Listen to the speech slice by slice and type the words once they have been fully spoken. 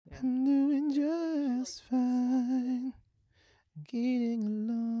I'm doing just fine. Getting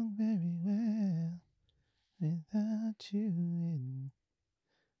along very well without you in.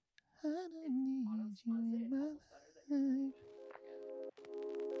 I don't need you in my life.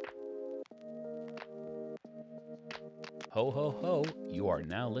 Ho ho ho, you are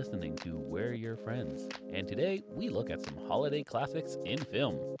now listening to We're Your Friends, and today we look at some holiday classics in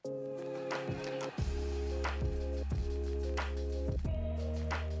film.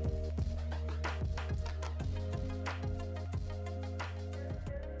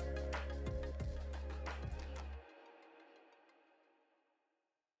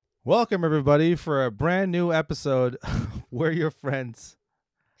 Welcome, everybody, for a brand new episode of We're Your Friends.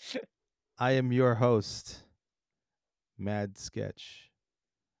 I am your host, Mad Sketch.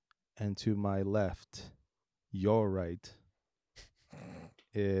 And to my left, your right,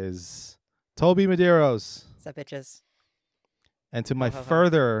 is Toby Medeiros. What's up, bitches? And to my Ho, ho, ho.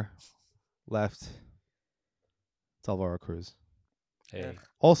 further left, it's Alvaro Cruz. Hey, Ugh.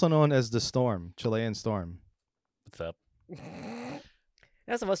 Also known as the Storm, Chilean Storm. what's up?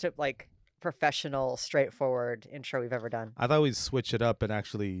 That was the most professional, straightforward intro we've ever done. I thought we'd switch it up and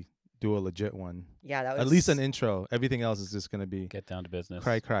actually do a legit one. Yeah, that was At least an intro. Everything else is just going to be Get down to business.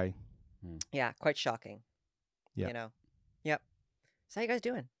 cry. Yeah, quite shocking. Yeah. You know. Yep. So how you guys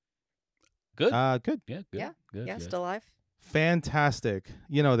doing? Good? Good. Yeah, good. Yeah, Good. yeah, good. still alive? Fantastic.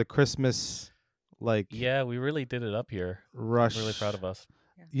 You know, the Christmas, Yeah, we really did it up here. rush. I'm really proud of us.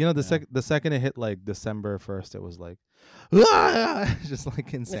 You know, Yeah. the second it hit December 1st, it was just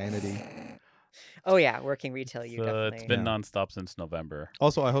like insanity. Oh yeah, working retail, you So definitely. it's been Yeah. nonstop since November.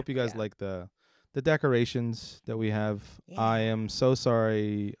 Also, I hope you guys Yeah. like the decorations that we have. Yeah. I am so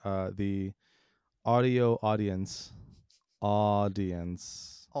sorry, the audio audience,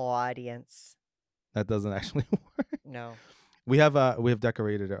 Audience. that doesn't actually work. No. We have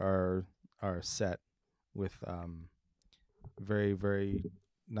decorated our set with very, very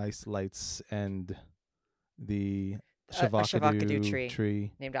nice lights and the A Shavakadu Shavakadu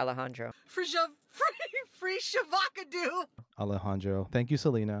tree. Named Alejandro. Free Shavakadu. Alejandro. Thank you,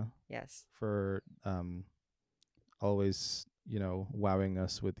 Selena, Yes. for always, wowing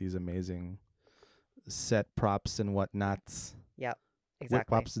us with these amazing set props and whatnots. Yep. Whip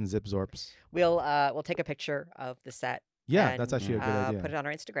Exactly. pops and zip zorps. We'll take a picture of the set. Yeah, that's and, actually a good idea. Put it on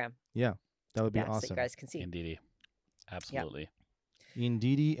our Instagram. That would be Yeah, so awesome. you guys can see. Indeedy. Absolutely.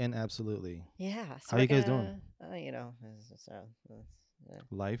 Indeedy and absolutely. Yeah. So How we're you guys doing? It's,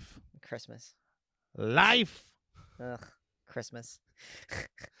 Life. Christmas. Life. Ugh, Christmas. That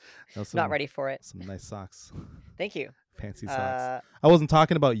was Not some- ready for it. Some nice socks. Thank you. Fancy socks. Uh, I wasn't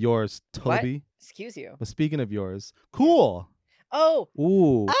talking about yours, what? Toby. Excuse you. But speaking of yours, cool. Oh.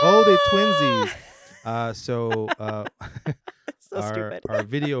 Ooh. Oh, they twinsies. So So stupid. our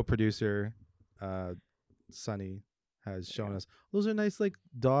video producer, Sunny, has shown us those are nice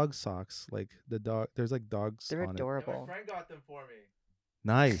dog socks. Like the dog, there's dogs They're on adorable. friend got them for me. it.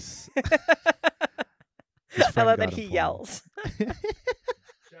 Nice. I friend love got that 'em he for me. yells.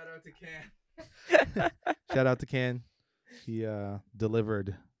 Shout out to Can. Shout out to Can. He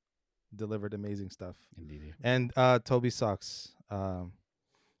delivered amazing stuff. Indeedy. And Toby socks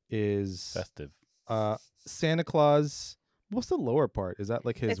is Festive. Santa Claus. What's the lower part? Is that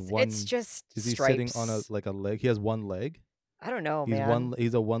his one? It's just Is he stripes. sitting on a leg? He has one leg. I don't know, He's man.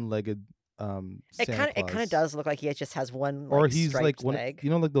 He's a one-legged It Santa kind Claus. of does look like he just has one Or he's striped one, leg.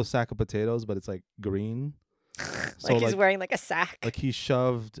 those sack of potatoes, but it's green. Like so he's wearing a sack. Like he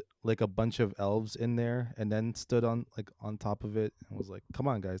shoved a bunch of elves in there and then stood on top of it and was like, "Come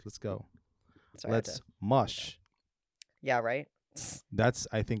on, guys, let's go. Sorry, I had Let's to- mush." Yeah, right. That's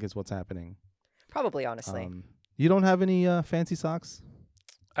I think is what's happening. Probably, honestly. You don't have any fancy socks?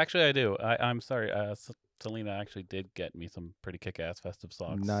 Actually, I do. I'm sorry. Selena actually did get me some pretty kick-ass festive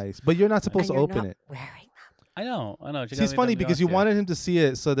socks. Nice, but you're not supposed And to you're open not it. Wearing them. I know. She See, got it's me funny them because you last year. wanted him to see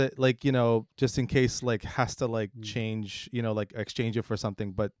it so that just in case has to change, exchange it for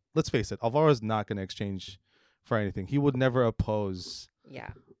something. But let's face it, Alvaro's not going to exchange for anything. He would never oppose Yeah.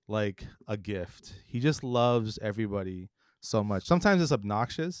 a gift. He just loves everybody so much. Sometimes it's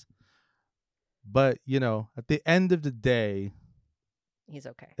obnoxious, but at the end of the day, He's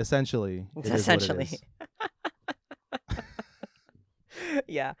okay. essentially, it is what it Essentially. is.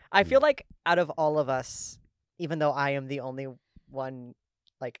 Yeah. I feel like out of all of us, even though I am the only one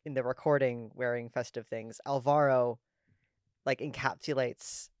in the recording wearing festive things, Alvaro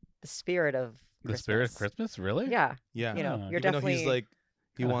encapsulates the spirit of The Christmas. spirit of Christmas, really? Yeah. Yeah, You know, Ah. you're even though definitely he's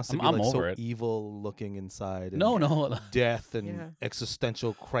He wants to be I'm like so over it. evil looking inside. And No, no. death and Yeah.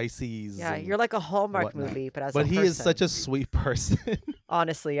 existential crises. Yeah, and you're like a Hallmark whatnot. movie, but as But a he person. is such a sweet person.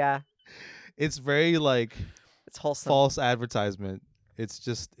 Honestly, yeah, It's very like it's wholesome. false advertisement. It's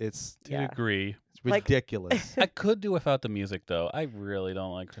just it's To Yeah. agree. Like- ridiculous. I could do without the music though. I really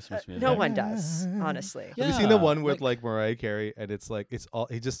don't like Christmas music. No one does, honestly. Have you seen the Yeah, one with like Mariah Carey and it's like it's all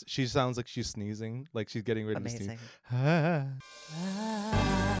she sounds like she's sneezing, like she's getting ready to Amazing. sneeze.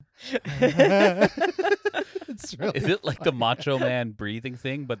 It's really Is it like the Macho Man breathing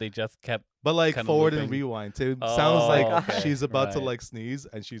thing, but they just kept but like kinda forward and looping? rewind too. Oh, Sounds like okay. she's about to Right. like sneeze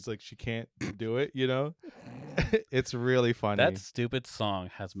and she's like she can't do it, you know? It's really funny. that stupid song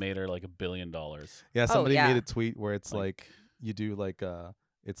has made her like $1 billion. Yeah, somebody yeah. made a tweet where it's Like- like you do like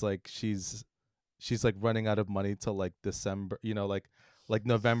it's like she's like running out of money till like December, you know, like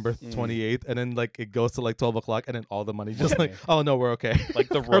November 28th, and then like it goes to like 12 o'clock, and then all the money just like, Okay. oh no, we're okay. Like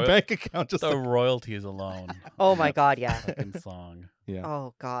the her royal- bank account just The like, royalties alone. Oh my god, yeah. Fucking song. yeah.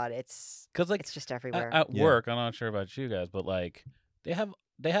 Oh god, it's Because like it's just everywhere. at Yeah. work, I'm not sure about you guys, but like they have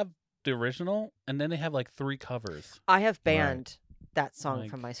the original, and then they have like 3 covers. I have Right. banned that song Like-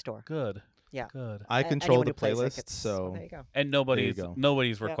 from my store. Good. Yeah. Good. I A- control anyone the who plays it playlist, gets- so there you go. And go.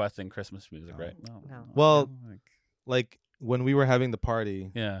 nobody's Yep. requesting Christmas music, No. right? No. No. Well, Like, like when we were having the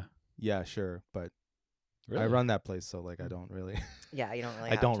party, yeah. yeah, sure, but Really? I run that place, so like I don't really, Yeah, you don't really.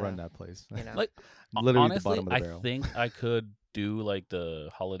 I have don't to, run that place. You know. Like Literally at honestly, the bottom of the I barrel. think I could do like the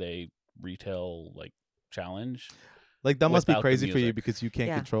holiday retail like challenge. Like that must be without the crazy for you music. because you can't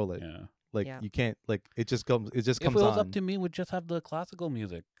Yeah. control it. Yeah. Like Yeah. you can't like it just comes If it comes was on. up to me, we'd just have the classical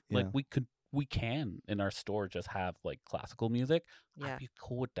music. Like Yeah. we can in our store just have like classical music. Yeah. I'd be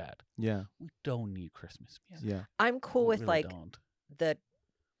cool with that. Yeah, We don't need Christmas music. yeah. I'm cool We with really like don't.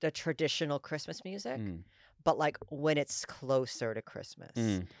 the traditional Christmas music, Mm. but like when it's closer to Christmas.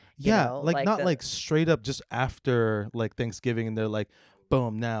 Mm. Yeah, know, like like not the- like straight up just after like Thanksgiving and they're like,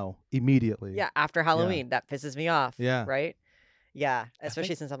 boom, now, immediately. Yeah, after Halloween, that pisses me off. Yeah. Right. Yeah, I especially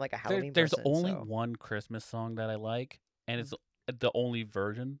think since I'm like a There- Halloween there's person. only so- one Christmas song that I like, and Mm. it's the only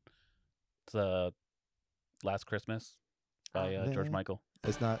version. It's Last Christmas by George Yeah. Michael.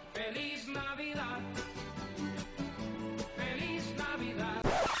 It's not.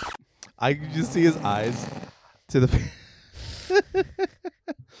 I could just see his eyes to the.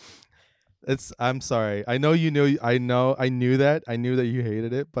 It's. I'm sorry. I know you knew. I knew that. I knew that you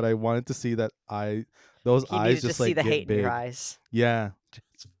hated it, but I wanted to see that those He eyes needed just to like see the get hate big. in your eyes. Yeah.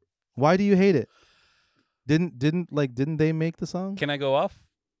 Why do you hate it? Didn't they make the song? Can I go off?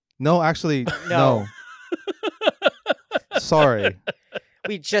 No, actually, No. no. Sorry,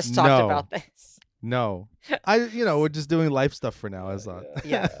 We just talked No. about this. no. We're just doing life stuff for now. I thought.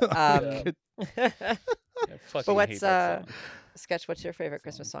 Yeah. Yeah, fucking what's, hate that song. Sketch, what's your favorite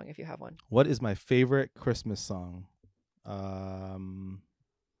Christmas song if you have one? What is my favorite Christmas song?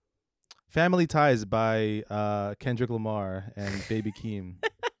 Family Ties by Kendrick Lamar and Baby Keem.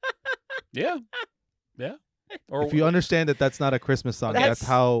 Yeah. Or If you understand that that's not a Christmas song, that's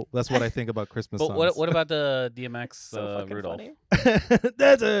That's- that's what I think about Christmas but songs. what about the DMX So fucking Rudolph? funny.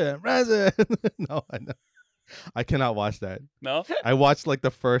 That's it. No, I cannot watch that. No, I watched like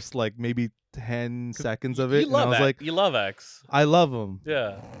the first like maybe 10 seconds of it, You and I love was X. like, you love X. I love him,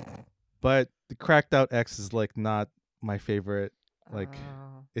 Yeah. but the Cracked Out X is like not my favorite. Like,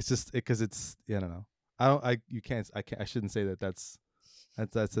 Oh. it's just because it's I don't know. I shouldn't say that. That's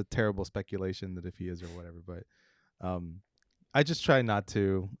a terrible speculation that if he is or whatever. But I just try not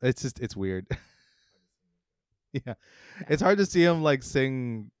to. It's weird. Yeah, it's hard to see him like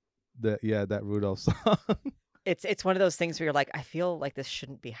sing that Rudolph song. It's one of those things where you're like, I feel like this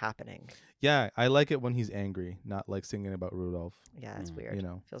shouldn't be happening. Yeah, I like it when he's angry, not like singing about Rudolph. Yeah, it's Mm, weird. you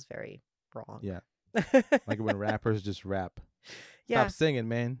know. Feels very wrong. Yeah, like when rappers just rap. Yeah. Stop singing,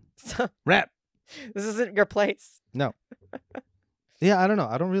 man. So, Rap. this isn't your place. No. Yeah, I don't know.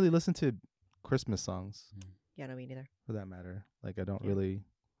 I don't really listen to Christmas songs Yeah, no, me neither. for that matter. Like I don't Yeah. really.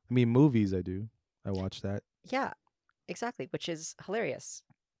 I mean, movies I do. I watch that. Yeah, exactly, which is hilarious.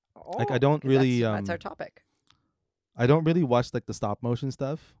 Like, I Oh, don't 'cause really, That's our topic. I don't really watch like the stop motion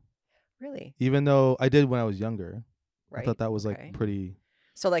stuff, Really, even though I did when I was younger. right? I thought that was like okay. pretty.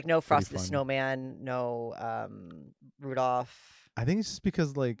 So like no Frosty the fun. Snowman, no Rudolph. I think it's just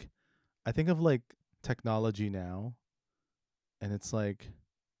because like I think of like technology now, and it's like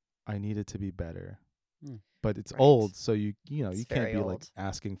I need it to be better, Hmm. but it's Right. old, so you It's you can't very be like old.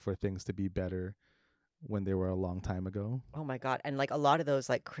 asking for things to be better when they were a long time ago. Oh my god! And like a lot of those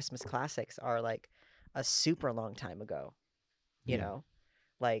like Christmas classics are like a super long time ago. You Yeah. know,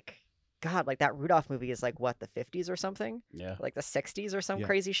 like God, like that Rudolph movie is like what, the 50s or something? Yeah. Like the 60s or some Yeah.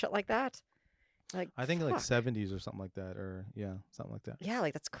 crazy shit like that? Like I think like fuck. 70s or something like that, or yeah, something like that. Yeah,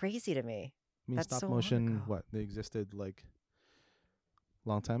 like that's crazy to me. I mean, That's stop so long motion. ago. What they existed like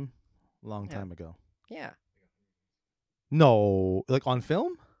long Yeah. time ago. Yeah. No, like on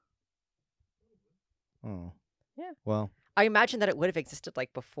film. Oh. Yeah. Well, I imagine that it would have existed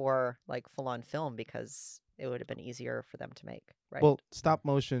like before like full on film because it would have been easier for them to make, right? well, stop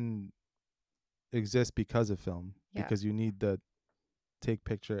motion exists because of film. Yeah. Because you need the take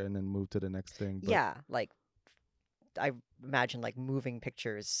picture and then move to the next thing. But yeah, like I imagine like moving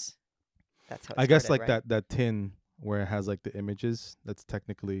pictures. That's how it I guess started, like right? that tin where it has like the images. That's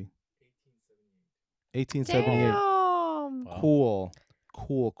technically 1878. Damn. Wow.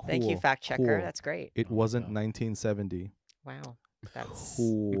 Cool. Thank you, fact checker. cool. That's great. It Oh my wasn't God. 1970. Wow. That's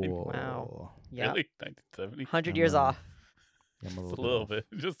Cool. Wow. yeah. Really? 1970? 100 I'm, years uh, off. I'm Just a bit little off. bit.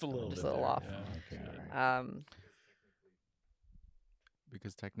 Just a little Just bit. a little there, off. yeah. Okay, Okay. alright.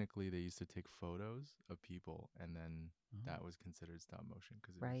 Because technically they used to take photos of people, and then that was considered stop motion.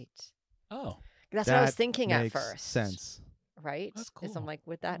 Because Right. Oh. That's what I was That thinking at makes first. sense. Right? That's Is I'm cool. like,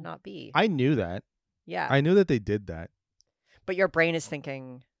 would that Cool. not be? I knew that. Yeah. I knew that they did that. But your brain is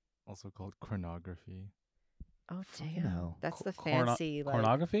thinking, also called chronography. oh Fucking damn. hell. That's the Chrono- fancy like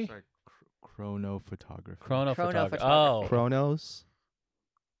Pornography? Sorry, chronophotography. Chronophotography. Chronophotography. Oh. Chronos,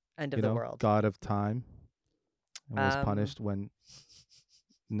 end you of the know, world. god of time, and was Um, punished when.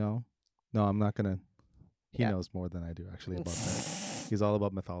 No, I'm not gonna. He Yeah. knows more than I do actually about that. He's all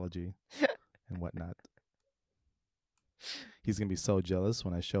about mythology and whatnot. He's gonna be so jealous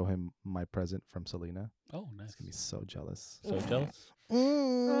when I show him my present from Selena. Oh, He's nice. gonna be so jealous. So jealous.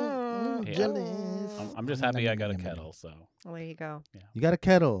 Mm, Yeah. I'm just happy I got a kettle, so Well, there you go. You got a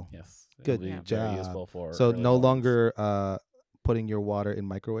kettle. yes. it'll Good be very job. useful for So early no mornings. longer putting your water in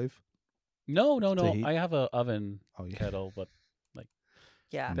microwave. No. heat? I have a oven Oh yeah. kettle, but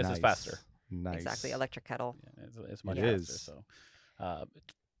Yeah. This is faster. Nice. Exactly. Electric kettle. yeah, it's much It faster. is. So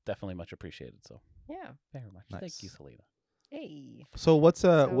it's definitely much appreciated. So Yeah. very much. Thank you, Nice. Selena. Hey. So what's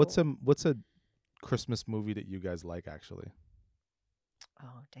a So- what's a Christmas movie that you guys like actually?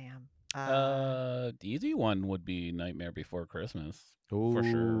 Oh damn. The easy one would be Nightmare Before Christmas. Ooh, For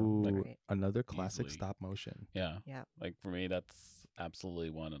sure, like, Right. another classic easily. stop motion. Yeah. Yeah. Like for me, that's absolutely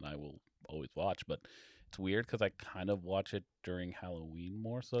one, and I will always watch. But it's weird because I kind of watch it during Halloween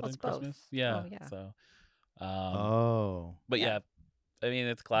more so Well, than it's both. Christmas. Yeah. Oh, yeah. So, Oh, but Yeah. yeah, I mean,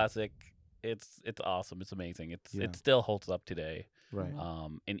 it's classic. It's awesome. It's amazing. Yeah. It still holds up today. right.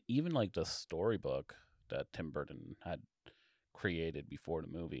 And even like the storybook that Tim Burton had created before the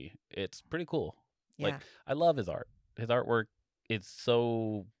movie, it's pretty cool. Yeah. Like I love his art. His artwork is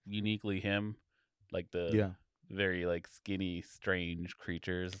so uniquely him. Like the Yeah. very like skinny, strange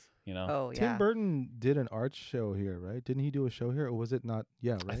creatures. You know. Oh Tim yeah. Burton did an art show here, right? Didn't he do a show here, or was it not?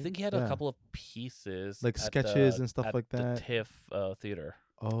 Yeah, right. I think he had Yeah. a couple of pieces, Like at sketches the- and stuff at like that? The TIFF theater.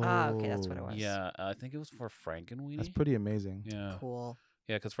 Oh, okay, that's what it was. Yeah, I think it was for Frankenweenie. That's pretty amazing. Yeah, Cool.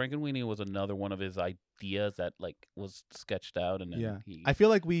 yeah, because Frankenweenie was another one of his ideas that like was sketched out, and then Yeah. he. I feel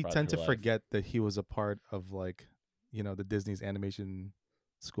like we brought tend to to life. forget that he was a part of like, the Disney's animation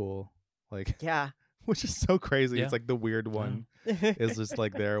school, like, Yeah. which is so crazy. Yeah. It's like the weird one is just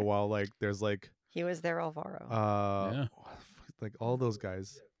like there while like there's like He was there, Alvaro. Yeah. like all those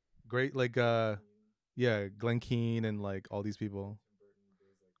guys, great like yeah, Glenn Keane and like all these people.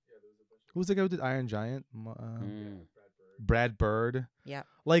 Who's the guy who did Iron Giant? Mm. Brad Bird. Yeah.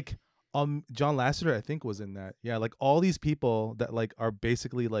 Like John Lasseter I think was in that. Yeah, like all these people that like are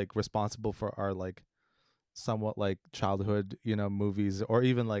basically like responsible for our like somewhat like childhood, movies or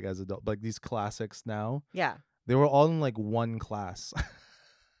even like as adult like these classics now. Yeah. They were all in like one class.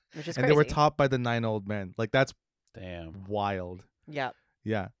 Which is and crazy. they were taught by the 9 old men. Like that's Damn. wild. Yeah.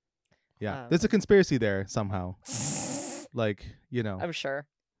 Yeah. Yeah. Um, There's a conspiracy there somehow. Like, I'm sure.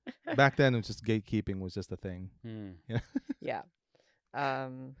 back then it was just gatekeeping was just a thing. Hmm. Yeah.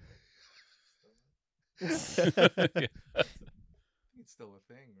 It's still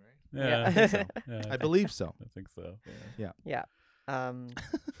a thing, right? Yeah, I think so. Yeah, I believe so. I think so.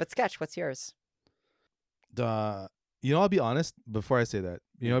 But Sketch, what's yours? I'll be honest before I say that.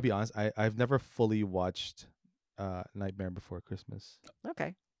 I'll be honest. I've never fully watched Nightmare Before Christmas.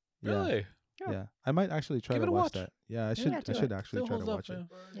 Okay. Yeah. Really? Yeah. Yeah. I might actually try Give to it a watch watch. that. Yeah, I Yeah, should do I should it. actually Still try to holds up, watch it.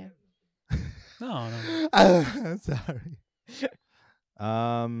 yeah. Yeah. No. I'm sorry.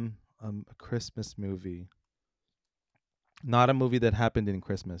 A Christmas movie. Not a movie that happened in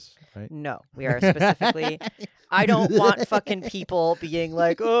Christmas, right? No, we are specifically I don't want fucking people being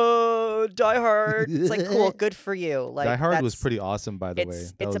like, "Oh, Die Hard." It's like, cool, good for you. Like Die Hard was that's- pretty awesome, by the way.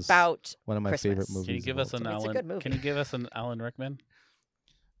 It's That it's was about one of my favorite Christmas. movies. Can you give of us all an It's a Alan? good movie. Can you give us an Alan Rickman?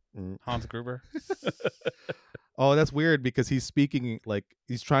 time. Hans Gruber. Oh, that's weird because he's speaking like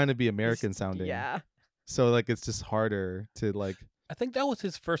he's trying to be American He's- sounding. Yeah. So like it's just harder to like I think that was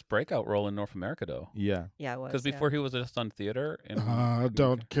his first breakout role in North America, though. yeah. Yeah, it was. Because before he was just on theater. In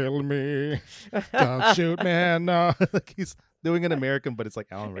Don't kill me. Don't shoot, man. No. Like he's doing an American, but it's like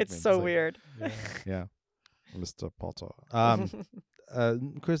Alan Rickman. It's so like, weird. Yeah. Mr. Potter.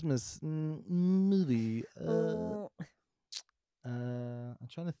 Christmas movie. I'm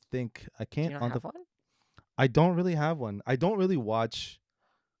trying to think. I Do you can't not on have the. one? I don't really have one. I don't really watch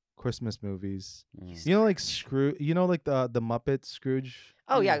Christmas movies. Mm. You know, like Scrooge. You know, like the Muppet Scrooge.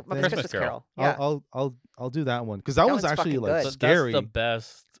 Oh yeah, thing? Muppets Christmas Christmas Carol. Carol. Yeah. I'll do that one because that That was one's actually fucking like good. scary. That's the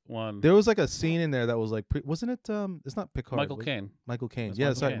best one. There was like a scene in there that was like, wasn't it? It's not Picard. Michael was- Caine. Michael Caine. It's Yeah,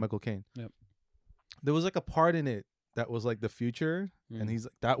 Michael sorry, Caine. Michael Caine. Yep. There was like a part in it that was like the future, and Mm. he's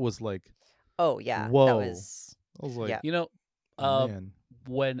like, that was like, Oh yeah. Whoa. That was. I was like, Yeah. You know, man,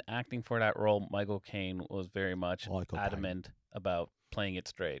 when acting for that role, Michael Caine was very much Michael Caine. adamant about playing it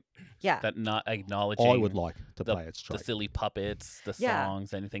straight. Yeah. That not acknowledging I would like to the- play it the straight. silly puppets, the Yeah.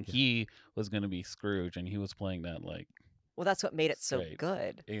 songs, anything. He was going to be Scrooge, and he was playing that like Well, that's what made it so Straight.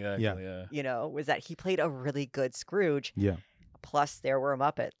 good. exactly. Yeah. You know, was that he played a really good Scrooge. Yeah, Plus, there were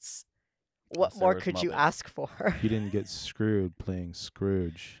Muppets. What Plus, there more was could you Muppets. ask for? he didn't get screwed playing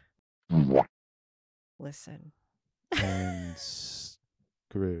Scrooge Listen. and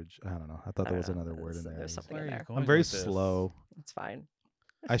Scrooge. I don't know. I thought I there don't was know. another word in there. There's something Where in are you there. going I'm very with this? slow. It's fine.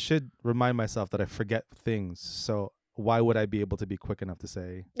 I should remind myself that I forget things. So why would I be able to be quick enough to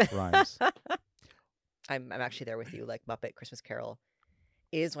say rhymes? I'm actually there with you. Like Muppet Christmas Carol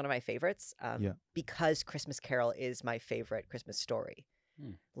is one of my favorites. Yeah. Because Christmas Carol is my favorite Christmas story.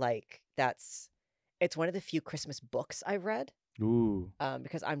 Hmm. Like it's one of the few Christmas books I read. Ooh,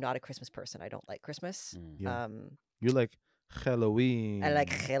 Because I'm not a Christmas person. I don't like Christmas. Mm. Yeah. Um, you're like Halloween. I like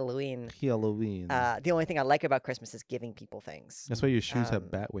Halloween. Halloween. The only thing I like about Christmas is giving people things. That's why your shoes have um,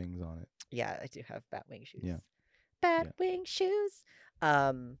 bat wings on it. Yeah, I do have bat wing shoes. Yeah. Bat wing shoes.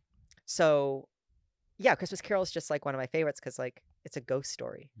 So yeah, Christmas Carol is just like one of my favorites because like it's a ghost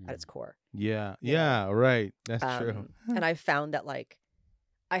story at its core. Yeah, you know. yeah, right. That's true. And I found that like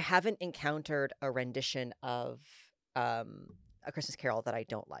I haven't encountered a rendition of a Christmas Carol that I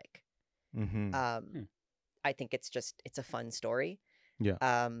don't like. Mm-hmm. I think it's a fun story. Yeah.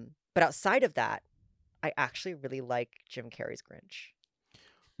 But outside of that, I actually really like Jim Carrey's Grinch.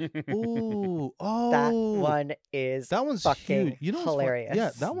 Ooh, oh, That one is that one's fucking huge. You know, what's fun- hilarious.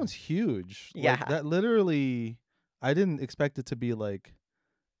 Yeah, that one's huge. Like, Yeah. that literally. I didn't expect it to be like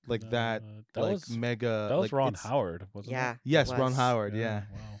that. That like was mega. that was like, Ron it's- Howard, wasn't Yeah. it? Yes, it Ron was. Howard. Yeah.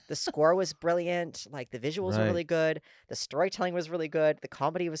 Wow. The score was brilliant. Like the visuals were Right. really good. The storytelling was really good. The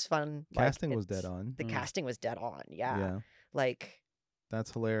comedy was fun. like, Casting was dead it's- on. The Mm. casting was dead on. Yeah. Yeah, Like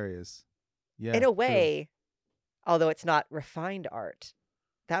that's hilarious. Yeah, in a true. way, although it's not refined art,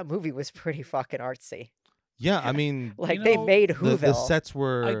 that movie was pretty fucking artsy. Yeah, I mean, Like You they know, made the Whoville. sets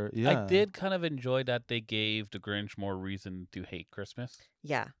were. yeah, I did kind of enjoy that they gave the Grinch more reason to hate Christmas.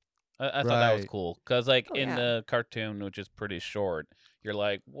 Yeah. I thought that was Right. cool because, like, Oh, in yeah. the cartoon, which is pretty short, you're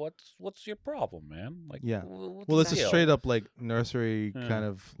like, "What's your problem, man?" Like, Yeah. what's Well, the it's a deal?" straight up like nursery Yeah. kind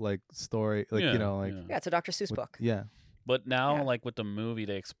of like story, like Yeah, you know, like yeah. Yeah, it's a Dr. Seuss with- book. yeah, But now, Yeah. like with the movie,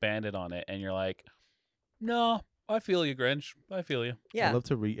 they expanded on it, and you're like, "No, I feel you, Grinch. I feel you." I'd Yeah. love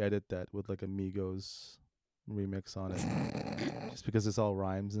to re-edit that with like a Migos remix on it, just because it's all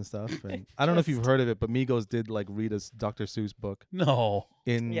rhymes and stuff. And I don't know if you've Just- heard of it, but Migos did like read a Dr. Seuss book No,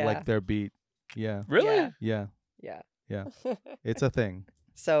 in Yeah. like their beat. Yeah, really? Yeah. yeah, Yeah. Yeah. it's a thing.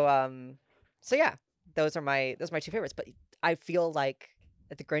 So yeah, those are my two favorites. But I feel like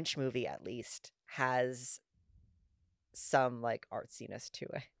the Grinch movie at least has some like artsiness to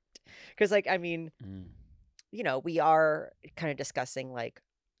it. Because like I mean, Mm. you know, we are kind of discussing like,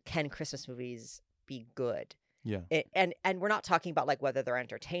 can Christmas movies be good? Yeah, And we're not talking about like whether they're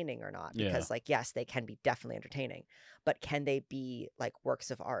entertaining or not, Yeah. because like yes, they can be definitely entertaining, but can they be like works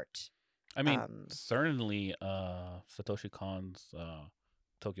of art? I mean, Um, certainly, Satoshi Kon's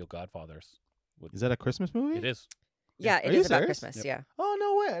Tokyo Godfathers. is that a Christmas movie? It is Yeah, Are it you is about serious? Christmas. Yep. Yeah, Oh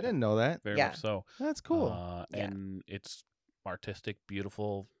no way! I didn't know that. very Yeah. much so. That's cool. Yeah. And it's artistic,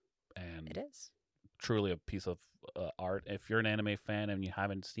 beautiful, and it is. truly a piece of art. If you're an anime fan and you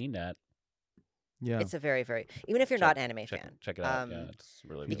haven't seen that, yeah, It's a very, very even if you're Check- not an anime check, fan. check it out. Yeah, it's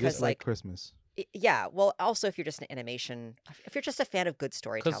really you because, just like, Christmas. Yeah. Well, also if you're just an animation, if you're just a fan of good Because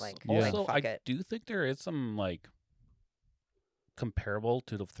storytelling, Yeah. like also, fuck I it. do think there is some like comparable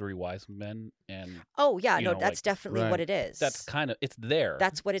to the Three Wise Men, and Oh yeah, you no, know, that's like, definitely what Right. it is. that's kind of it's there.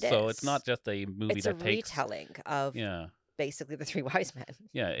 That's what it So it's is. not just a movie It's a that takes. retelling of Yeah, basically the Three Wise Men.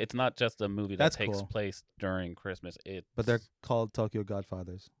 yeah. It's not just a movie that That's takes cool. place during Christmas. It's But they're called Tokyo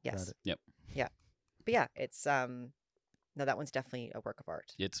Godfathers. Got Yes. it. But yeah, it's no, that one's definitely a work of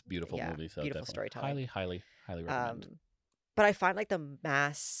art. it's beautiful Yeah, movie. So beautiful definitely storytelling. highly recommend. But I find like the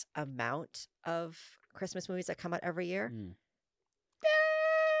mass amount of Christmas movies that come out every year. Mm.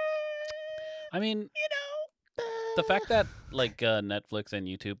 I mean, You know, the fact that like Netflix and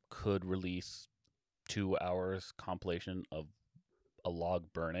YouTube could release 2 hours compilation of a log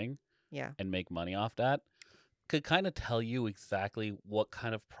burning yeah, and make money off that could kind of tell you exactly what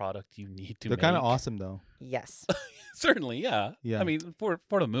kind of product you need to They're make. kind of awesome though. yes, Certainly, yeah. Yeah. I mean, for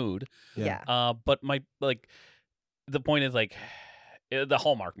the mood. Yeah. yeah, But my like the point is like the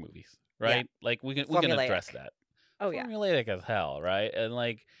Hallmark movies, right? Like we can address Formulaic. that. Oh yeah. Formulaic as hell, right? And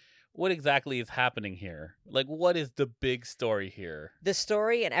like what exactly is happening here? Like what is the big story here? The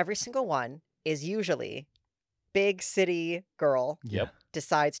story in every single one is usually big city girl Yep.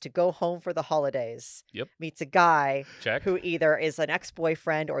 decides to go home for the holidays. Yep. Meets a guy Check. who either is an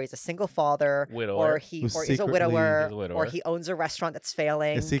ex-boyfriend or he's a single father Widower. or he Who's or is a secretly- widower, Is a or widower. he owns a restaurant that's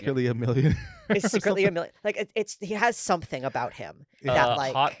failing. Is secretly a millionaire. Is or secretly a something. million. Like it's he has something about him Yeah. that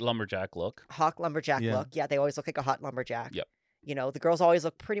like hot lumberjack look. hawk lumberjack Yeah. look. Yeah, they always look like a hot lumberjack. Yep. You know, the girls always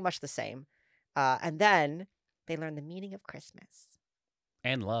look pretty much the same. And then they learn the meaning of Christmas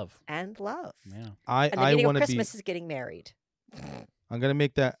And love. and love. Yeah. And the I meaning of want to be. Christmas is getting married. I'm gonna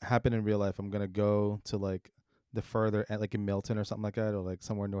make that happen in real life. I'm gonna go to like the further like in Milton or something like that, or like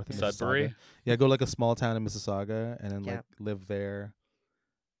somewhere north of Sudbury. Mississauga. Yeah, go like a small town in Mississauga, and then Yeah. like live there.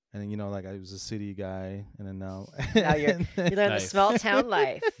 And then like I was a city guy, and then now Now you learn the Nice. small town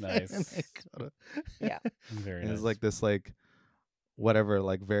life. Nice. Yeah. Very And nice. it's like this like whatever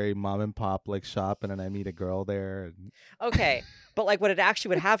like very mom and pop like shop, and then I meet a girl there. And Okay, but like what it actually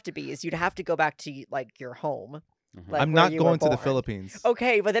would have to be is you'd have to go back to like your home. Mhm. Like I'm where not you were going to the born. Philippines.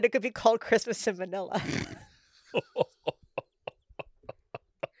 Okay, but then it could be called Christmas in Manila.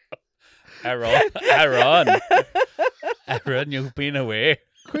 Aaron, you've been away.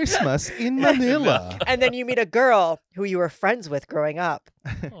 Christmas in Manila. And then you meet a girl who you were friends with growing up,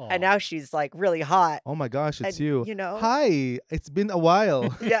 Aw. and now she's like really hot. Oh my gosh, it's And, you. you know? Hi, it's been a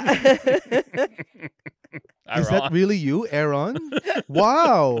while. Yeah. Is that Aaron. really you, Aaron?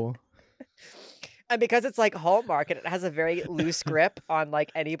 Wow. And because it's like Hallmark and it has a very loose grip on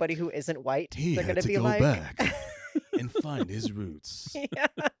like anybody who isn't white, they're gonna be like, and find his roots. yeah,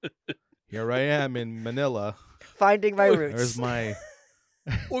 Here I am in Manila. finding my Oi, roots. Where's my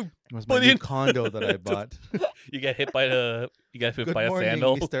Oi, where's my put new in- condo that I bought? You get hit by a Good by a morning,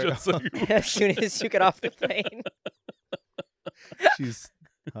 sandal. Mr. just so you- as soon as you get off the plane. She's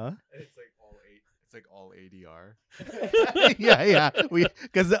huh? It's like all ADR. yeah. We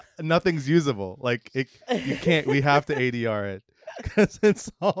because nothing's usable. Like you can't. We have to ADR it because it's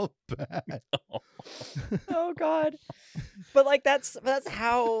all bad. Oh God. But like that's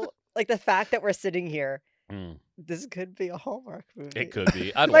how like the fact that we're sitting here, Mm, this could be a Hallmark movie. it could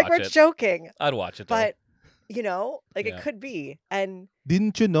be. I'd like watch we're it. joking, I'd watch it. Though. but you know, like Yeah. it could be. And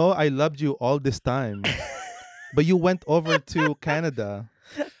Didn't you know I loved you all this time? But you went over to Canada.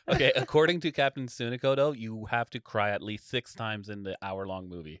 Okay, according to Captain Sunico, though, you have to cry at least 6 times in the hour-long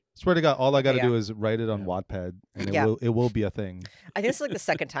movie. Swear to God, all I got to Yeah. do is write it on Yeah. Wattpad, and Yeah. it will be a thing. I think this is like the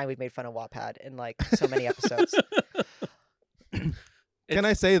second time we've made fun of Wattpad in like so many episodes. Can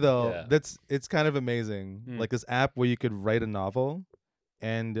I say though, yeah. it's kind of amazing. Mm. Like this app where you could write a novel,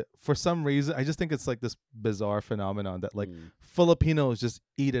 and for some reason, I just think it's like this bizarre phenomenon that like Mm. Filipinos just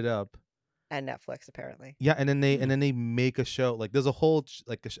eat it up. And Netflix apparently. Yeah, and then they make a show. Like there's a whole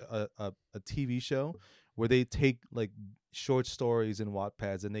like a TV show where they take like short stories in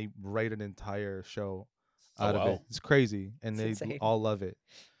Wattpads and they write an entire show Oh, out of wow. it. It's crazy, and It's they insane. all love it.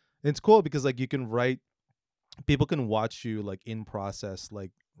 And it's cool because like you can write, people can watch you like in process,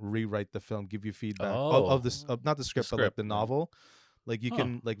 like rewrite the film, give you feedback of this of not the script, but like script, the right. novel. Like you Huh.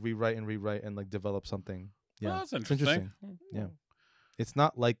 can like rewrite and like develop something. Oh, Yeah, that's it's interesting. Yeah. It's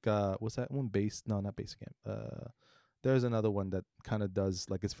not like what's that one based? No, not Basic Camp. There's another one that kind of does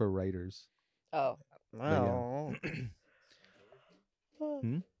like it's for writers. Oh. yeah.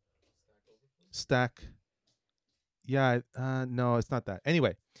 Oh. Stack. Yeah, no, it's not that.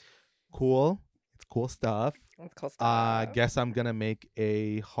 Anyway, cool. It's cool stuff. That's cool stuff. Guess I'm gonna make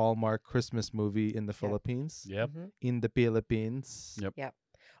a Hallmark Christmas movie in the Philippines. Yep. Mhm. In the Philippines. Yep.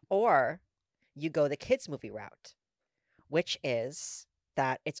 Or you go the kids movie route, which is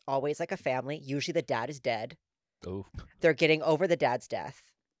that it's always like a family. Usually the dad is dead. Oh. They're getting over the dad's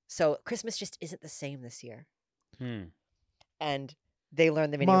death. So Christmas just isn't the same this year. And they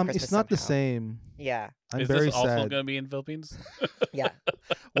learn the meaning of Mom, Christmas it's not the somehow. same. Yeah. I'm Is very this also sad. going to be in Philippines? Yeah.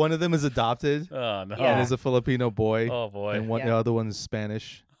 One of them is adopted Oh, no. Yeah. and is a Filipino boy. Oh, boy. And the Yeah. other one's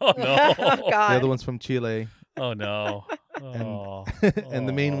Spanish. Oh, no. Oh, God. The other one's from Chile. Oh, no. Oh. And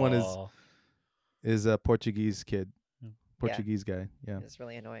the main one Oh. is a Portuguese kid. Yeah. Portuguese guy. Yeah. It's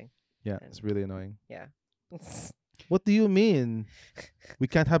really annoying. Yeah. And- It's really annoying. Yeah. What do you mean? We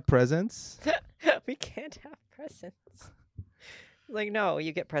can't have presents? We can't have presents. Like, no,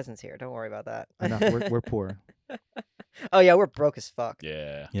 you get presents here. Don't worry about that. Anak, we're poor. Oh yeah, we're broke as fuck.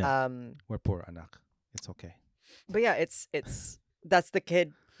 Yeah. Yeah. Um, We're poor, Anak. It's okay. but yeah, it's that's the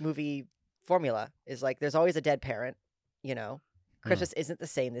kid movie formula. Is like there's always a dead parent. You know, Christmas isn't the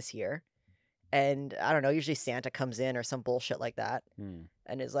same this year, and I don't know. Usually Santa comes in or some bullshit like that,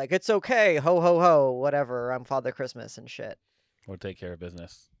 and is like, "It's okay, ho ho ho, whatever. I'm Father Christmas and shit." We'll take care of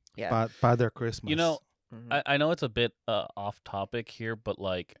business. Yeah. Father Christmas. You know, Mhm. I know it's a bit off topic here, but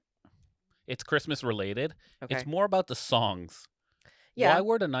like, it's Christmas related. Okay. It's more about the songs. Yeah. Why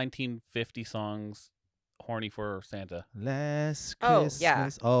were the 1950 songs horny for Santa? Last Oh, Christmas. yeah.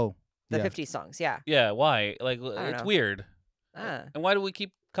 Oh, The yeah. 50 songs. Yeah. Yeah, why? Like, don't it's know. weird. Ah. And why do we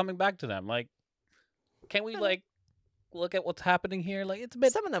keep coming back to them? Like, can't we like look at what's happening here? Like, it's a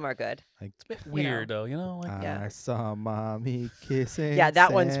bit Some of them are good. it's a bit weird though, you know? Like, Yeah. I saw mommy kissing. Yeah,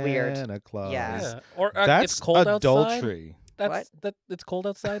 that one's weird. Santa Claus. Yeah. yeah. Or That's it's cold outside. adultery. That's that. It's cold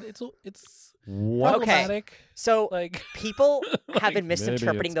outside. It's What? Okay. problematic. So Like, people have Like, been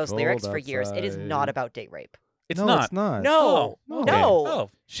misinterpreting it's those lyrics cold for years. It is not outside. about date rape. it's no, not. It's not. No. No. Okay. No. Oh,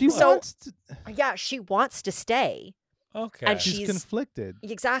 She So- wants to. Yeah, she wants to stay. okay. And She's she's- conflicted.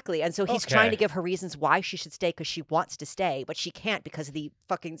 Exactly. And so he's trying to Okay. give her reasons why she should stay because she wants to stay, but she can't because of the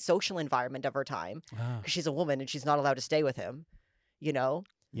fucking social environment of her time. Ah. Because she's a woman and she's not allowed to stay with him. You know?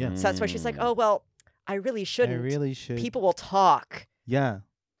 Yeah. So that's why she's like, Mm. oh, well, I really shouldn't. I really should. People will talk, Yeah.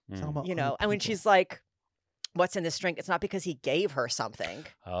 Mm. Talk about you other know? And when people. she's like, what's in this drink? It's not because he gave her something,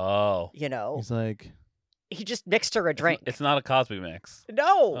 Oh. you know? He's like, He just mixed her a drink. It's not a Cosby mix.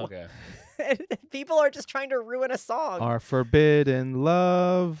 No. Okay. People are just trying to ruin a song. our forbidden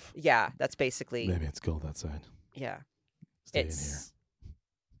love. Yeah, that's basically. Maybe it's cold outside. Yeah. Stay It's.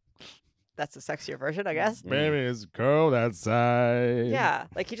 That's a sexier version, I guess. Mm. Maybe it's cold outside. Yeah,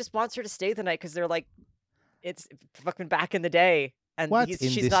 like he just wants her to stay the night because they're like, it's fucking back in the day, and What's in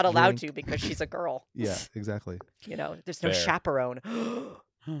she's this not allowed drink? to because she's a girl. Yeah, exactly. You know, there's no Fair. chaperone.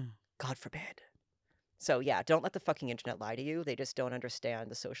 God forbid. So yeah, don't let the fucking internet lie to you. They just don't understand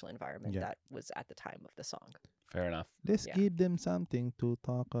the social environment Yeah. that was at the time of the song. Fair enough. Let's Yeah. give them something to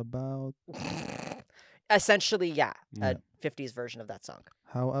talk about. Essentially, yeah, Yeah. a 50s version of that song.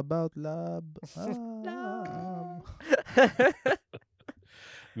 How about love?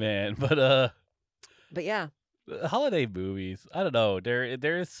 Man, but But yeah, holiday movies, I don't know.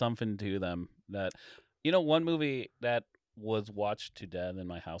 There is something to them that, you know, one movie that was watched to death in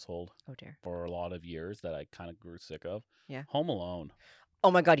my household oh dear. for a lot of years that I kind of grew sick of. Yeah. Home Alone.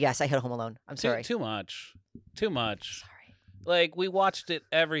 Oh my God, yes, I hit Home Alone. I'm sorry. Too much. Too much. Sorry. Like, we watched it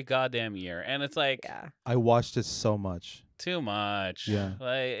every goddamn year, and it's like Yeah. I watched it so much. too much. Yeah.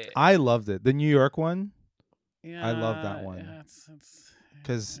 Like, I loved it. The New York one, yeah, I love that one. yeah,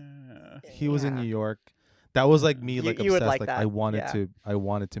 'cause yeah. he was in Yeah. New York. That was like me, You- like you would obsessed. like I that, wanted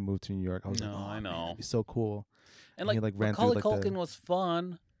yeah. to move to New York. I was like, No, oh, I man, know. that'd be so cool. And he, like, like, ran through, Macaulay like, the- Culkin was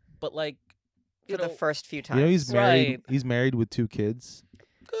fun, but like, For you the know, first few times. You know, he's married. Right. He's married with 2 kids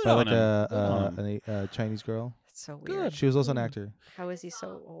good by on like him. Good on him. a Chinese girl. It's so Good. weird. She was also an Mm. actor. How is he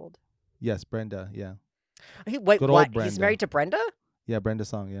so old? Yes, Brenda. Yeah, Wait, Good old what? He's Brenda. married to Brenda? yeah, Brenda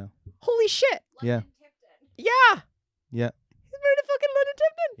Song. Yeah, Holy shit! yeah, Yeah. yeah, He's married to fucking London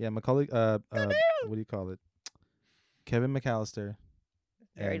Tipton. yeah. Macaulay. What do you call it? Kevin McAllister.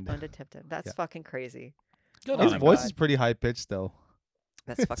 Married And- London Tipton. That's yeah. fucking crazy. Good Oh His on my him. voice God. is pretty high pitched though.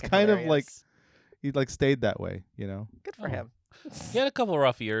 That's It's fucking kind of like- hilarious. He like stayed that way, you know. Good for Oh. him. He had a couple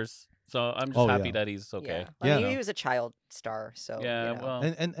rough years, so I'm just Oh, happy yeah. that he's okay. Yeah. I Yeah. mean, he was a child star, so Yeah, you know. well,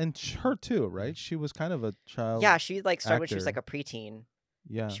 And her too, right? She was kind of a child. yeah, she like started when she was like actor. a preteen.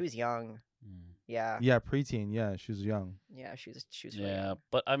 Yeah. She was young. mm, Yeah. Yeah, preteen. Yeah, she was young. Yeah, she was really yeah. young.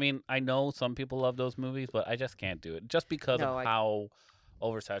 But I mean, I know some people love those movies, but I just can't do it just because No, of how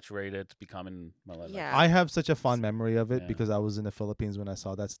oversaturated it's becoming my life. Yeah. I have such a fond memory of it Yeah. because I was in the Philippines when I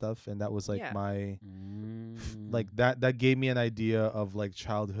saw that stuff, and that was like Yeah. my Mm. like that gave me an idea of like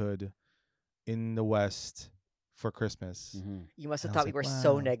childhood in the West for Christmas. Mhm. You must have I was thought we like, were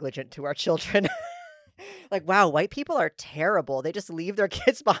so wow. negligent to our children. Like, wow, white people are terrible. They just leave their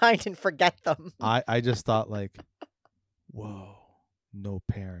kids behind and forget them. I just thought like, whoa, no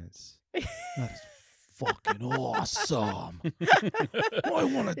parents. That is fucking awesome. I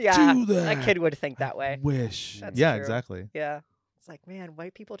want to Yeah, do that. a kid would think I that way. wish. That's Yeah, true. exactly. Yeah. It's like, man,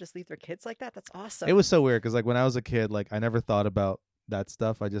 white people just leave their kids like that? That's awesome. It was so weird because like when I was a kid, like I never thought about that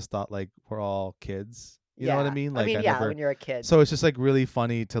stuff. I just thought like we're all kids. You know what I Yeah. mean? Like I yeah, never. when you're a kid. So it's just like really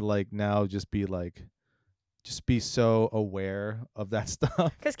funny to like now just be so aware of that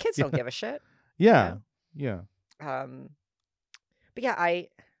stuff. Because kids Yeah. don't give a shit. Yeah. Yeah. But yeah,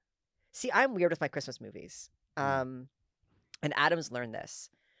 I'm weird with my Christmas movies. And Adam's learned this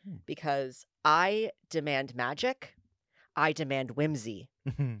because I demand magic, I demand whimsy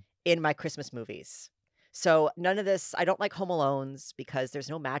in my Christmas movies. So none of this, I don't like Home Alones because there's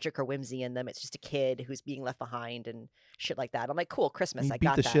no magic or whimsy in them. It's just a kid who's being left behind and shit like that. I'm like, cool, Christmas, He I beat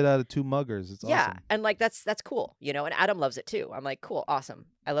got the that. shit out of two muggers. It's Yeah, awesome. and like that's cool, you know. And Adam loves it too. I'm like, cool, awesome.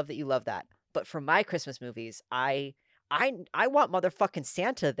 I love that you love that. But for my Christmas movies, I want motherfucking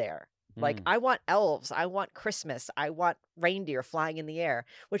Santa there. Like Mm. I want elves, I want Christmas, I want reindeer flying in the air,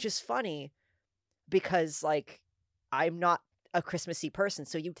 which is funny because like I'm not a Christmassy person,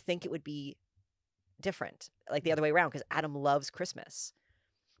 so you'd think it would be different, like the other way around, because Adam loves Christmas,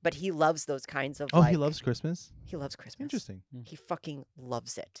 but he loves those kinds of. Oh, like, he loves Christmas? He loves Christmas. Interesting. He fucking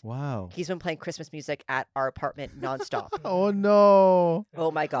loves it. Wow. He's been playing Christmas music at our apartment nonstop. Oh no.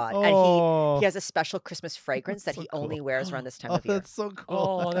 Oh my god! And Oh. he has a special Christmas fragrance that That's he so only cool. wears around this time Oh, of year. that's so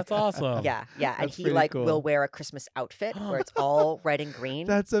cool. Oh, that's awesome. Yeah, and That's he pretty like cool. will wear a Christmas outfit where it's all red and green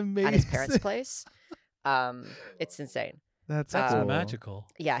That's amazing. at his parents' place. It's insane. That's That's cool. magical.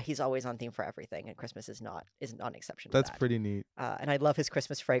 Yeah, he's always on theme for everything, and Christmas is not an exception. To That's that. pretty neat. And I love his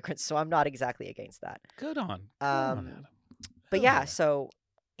Christmas fragrance, so I'm not exactly against that. Good on. Adam. But yeah, so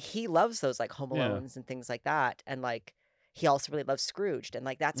he loves those like Home Yeah. Alones and things like that, and like he also really loves Scrooged, and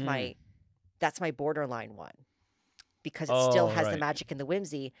like that's my borderline one because it still Oh, has the right. magic and the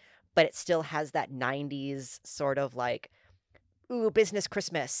whimsy, but it still has that '90s sort of like, ooh, business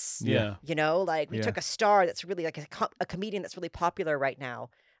Christmas. Yeah. You know, like we Yeah. took a star that's really like a comedian that's really popular right now.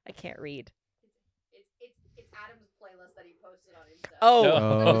 I can't read. It's Adam's playlist that he posted on Insta.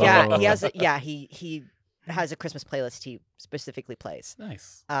 Oh, Oh. yeah, he has he has a Christmas playlist he specifically plays.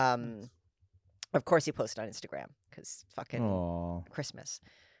 Nice. Of course he posted on Instagram because fucking Aw. Christmas.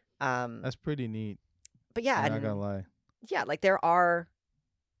 That's pretty neat. But yeah, I'm not and gonna lie. yeah, like there are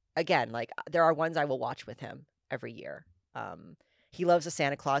ones I will watch with him every year. He loves a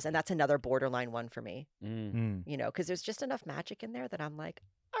Santa Claus, and that's another borderline one for me. Mm. You know, because there's just enough magic in there that I'm like,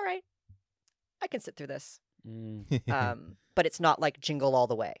 all right, I can sit through this. Mm. But it's not like Jingle All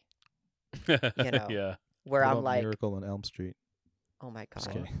the Way, know. Yeah. where What I'm about like, Miracle on Elm Street. oh my Just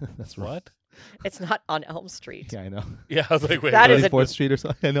god, kidding. That's right. What? it's not on Elm Street. Yeah, I know. Yeah, I was like, wait. That what? is a- 34th Street or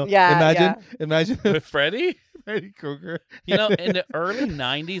something. I know. Yeah, Imagine With Freddy? Freddy Krueger. You know, in the early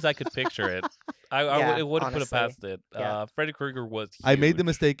 '90s, I could picture it. Yeah, I would have put it honestly. past it. Yeah. Freddy Krueger was. I made the huge.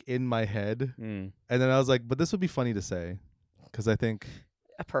 mistake in my head, Mm. and then I was like, "But this would be funny to say," because I think.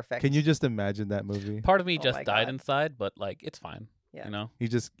 Perfect. Can you just imagine that movie? Part of me Oh just my died God. inside, but like it's fine. Yeah. You know. He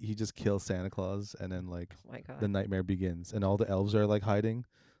just kills Santa Claus, and then like Oh my god. the nightmare begins, and all the elves are like hiding.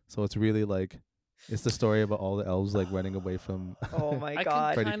 So it's really like, it's the story about all the elves like running away from. Oh my I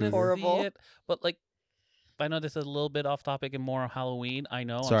god. can Freddy kind of Krueger. Horrible. see it, but like, I know this is a little bit off topic and more Halloween. I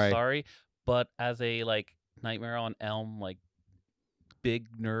know. Sorry. I'm sorry, but as a like Nightmare on Elm like big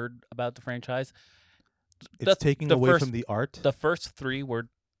nerd about the franchise, It's taking the away first- from the art. the first three were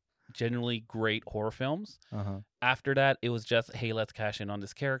genuinely great horror films. Uh-huh. After that, it was just, hey, let's cash in on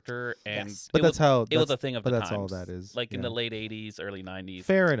this character, and Yes. But it that's was, how. it was that's- a thing of but the that's all times. that is. Like in yeah. the late '80s, early '90s.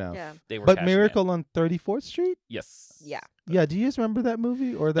 Fair enough. Yeah. They were But cashing in. Miracle on 34th Street. Yes. Yeah. Yeah. Do you guys remember that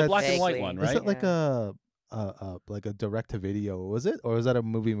movie or The that? black and white Vaguely. one, Is right? it like a direct to video? Was it, or was that a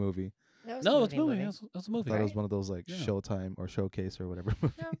movie? No, it's a movie. It was a I movie. thought it was one of those like Yeah. Showtime or Showcase or whatever.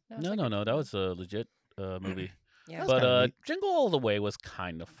 No, that was a legit movie. Yeah. But kinda neat. Jingle All the Way was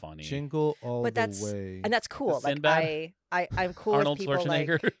kind of funny. Jingle all But the that's- way. And that's cool. Like Sinbad? I'm cool Arnold with people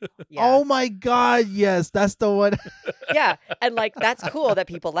Schwarzenegger. like yeah. Oh my God! Yes, that's the one. Yeah, and like that's cool that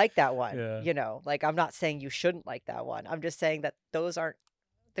people like that one. Yeah. You know, like I'm not saying you shouldn't like that one. I'm just saying that those aren't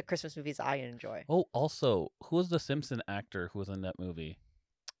the Christmas movies I enjoy. Oh, also, who was the Simpson actor who was in that movie?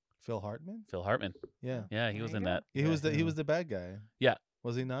 Phil Hartman. Phil Hartman. Yeah, Yeah, he There was you in go. that. he Yeah, was the bad guy. Yeah.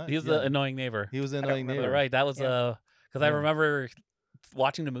 Was he not? He was Yeah. the annoying neighbor. He was the don't annoying remember. neighbor. Right, that was Yeah. because I Yeah. remember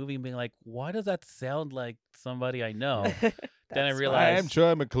watching the movie and being like, why does that sound like somebody I know? Then I That's realized- I am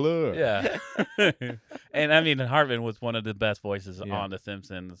Troy McClure. Yeah. And I mean, Hartman was one of the best voices Yeah. on The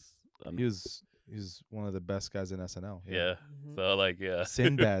Simpsons. He's one of the best guys in SNL. Yeah. Mhm. So like, yeah.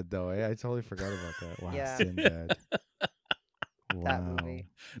 Sinbad though, I totally forgot about that. Wow, Yeah. Sinbad. That Wow. movie.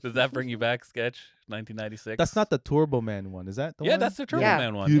 Does that bring you back? Sketch 1996. That's not the Turbo Man one, is that the Yeah, one? that's the Turbo Yeah.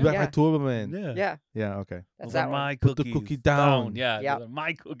 Man one. You yeah. back my Yeah. Turbo Man. Yeah. Yeah, Yeah, okay. that's Those that are one. my Put the cookies. cookie down. Yeah, Yep. those are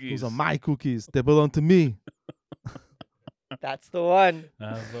my cookies. Those are my cookies. They belong to me. That's the one.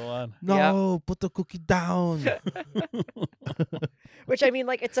 That's the one. No, put the cookie down. Which I mean,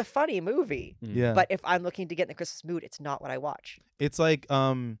 like, it's a funny movie, Mm. Yeah. but if I'm looking to get in the Christmas mood, it's not what I watch. It's like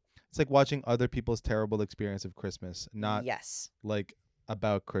watching other people's terrible experience of Christmas, not Yes. like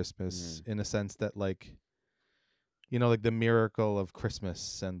about Christmas in a sense that like like the miracle of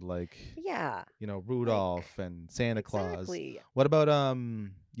Christmas and like Yeah. Rudolph and Santa Claus. Exactly. What about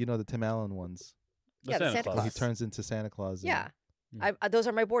the Tim Allen ones? Yeah, the Santa Where Claus. he turns into Santa Claus. and Yeah. Mm. Those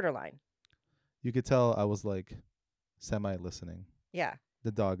are my borderline. You could tell I was like semi listening. Yeah.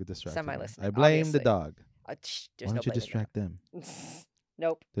 The dog distracted me. Semi-listening, I blame obviously. the dog. There's Why no don't you blaming distract them? that.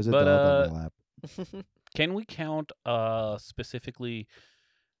 Nope. There's a But, dog on my lap. Can we count specifically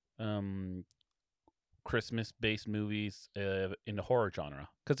Christmas-based movies in the horror genre?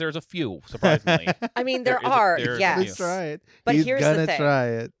 Because there's a few, surprisingly. I mean, There there is a- are, there is a yes. few. Let's try it. But He's here's the gonna thing. try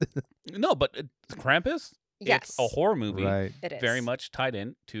it. No, but Krampus, Yes. it's a horror movie, Right. It is. very much tied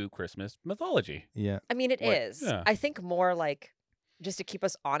in to Christmas mythology. Yeah. I mean, it Like, is. yeah. I think more like, just to keep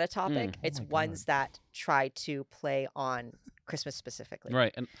us on a topic, it's my ones that try to play on Christmas specifically.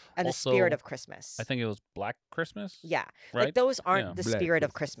 Right, and And the spirit also, of Christmas. I think it was Black Christmas. Yeah. Right. Like, those aren't Yeah. the Black spirit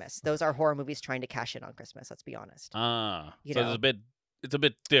of Christmas. Christmas. Those are horror movies trying to cash in on Christmas, let's be honest. So know. it's a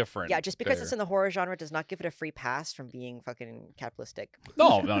bit different. Yeah, just because it's there. in the horror genre does not give it a free pass from being fucking capitalistic.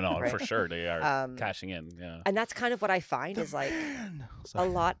 No, Right. for sure they are Um, cashing in. Yeah. And that's kind of what I find The is like man. a Sorry.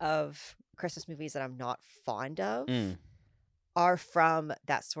 lot of Christmas movies that I'm not fond of Mm. are from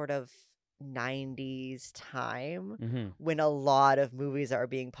that sort of 90s time Mm-hmm. when a lot of movies that are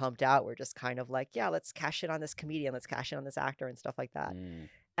being pumped out were just kind of like, yeah, let's cash in on this comedian, let's cash in on this actor and stuff like that. Mm.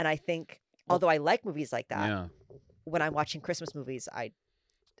 And I think, Well, although I like movies like that, Yeah. when I'm watching Christmas movies,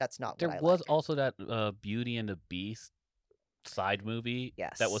 that's not There what I was like. also that Beauty and the Beast side movie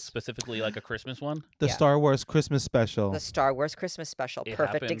that was Yes. specifically like a Christmas one. The yeah. Star Wars Christmas special. The Star Wars Christmas special, It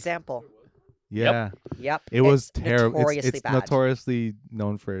perfect happened. example. Yeah. Yep. It was it's terrible. Notoriously It's bad. notoriously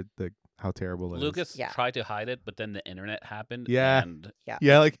known for how terrible it is. Lucas Yeah. tried to hide it, but then the internet happened. Yeah. And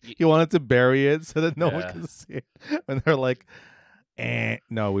Yeah, like Y- he wanted to bury it so that no one Yeah. can see it. And they're like,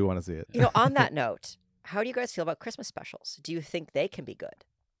 no, we want to see it. You know, on that note, how do you guys feel about Christmas specials? Do you think they can be good?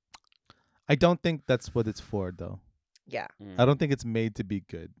 I don't think that's what it's for, though. Yeah. Mm. I don't think it's made to be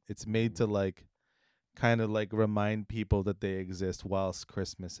good. It's made to like, kind of like remind people that they exist whilst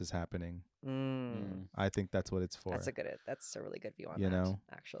Christmas is happening. Mm. I think that's what it's for. That's a really good view on You that, know?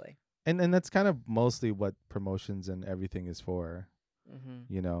 actually. And that's kind of mostly what promotions and everything is for,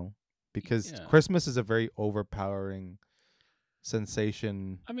 Mm-hmm. because Yeah. Christmas is a very overpowering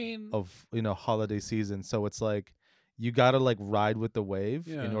sensation I mean, of holiday season. So it's like you gotta like ride with the wave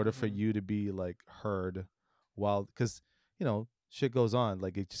in Yeah. order for Mhm. you to be like heard, while because shit goes on,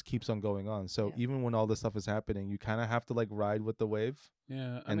 like it just keeps on going on. So Yeah. even when all this stuff is happening, you kind of have to like ride with the wave,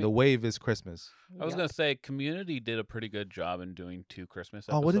 yeah. and the wave is Christmas. I was gonna say, Community did a pretty good job in doing 2 Christmas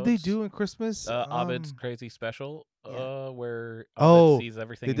Oh, episodes. what did they do in Christmas? Ovid's crazy special, Yeah. where Oh, Ovid sees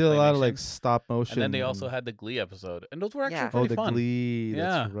everything. they in did a lot of claymation. like stop motion, and then they also had the Glee episode, and those were actually Yeah. oh, pretty the fun. Glee. Yeah.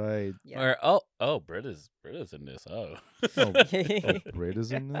 That's right. Yeah. Where Britt is in this. Oh, Oh, Brit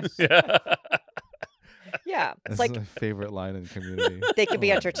is in this. yeah. Yeah. That's It's like my favorite line in Community. they could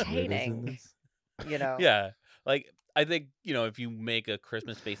be Oh, Brit is in entertaining, this? you know? Yeah, like I think if you make a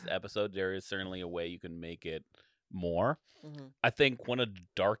Christmas-based episode, there is certainly a way you can make it more. Mhm. I think one of the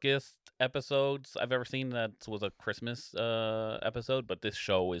darkest episodes I've ever seen that was a Christmas episode, but this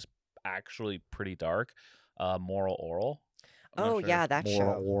show is actually pretty dark. Moral Oral. I'm not Oh, sure. yeah, that Moral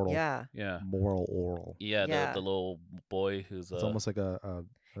show. Oral. Yeah. Yeah, Moral oral. yeah. Yeah. The little boy who's It's almost like a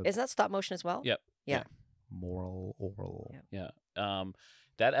Isn't that stop motion as well? Yep. Yeah. moral oral. Yeah.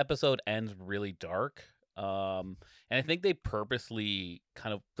 that episode ends really dark. And I think they purposely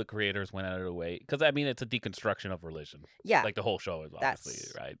the creators went out of the way because I mean it's a deconstruction of religion. Yeah. Like the whole show is obviously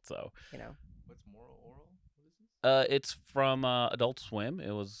That's- right. So You know. What's moral oral? What is this? it's from Adult Swim.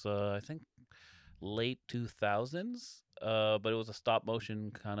 It was I think late 2000s. But it was a stop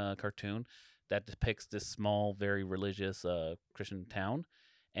motion kind of cartoon that depicts this small, very religious Christian town,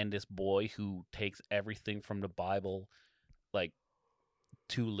 and this boy who takes everything from the Bible, like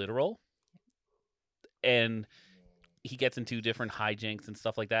too literal, and he gets into different hijinks and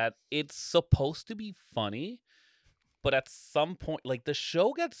stuff like that. It's supposed to be funny, but at some point, like, the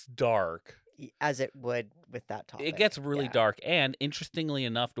show gets dark. As it would with that topic. It gets really Yeah. dark, and interestingly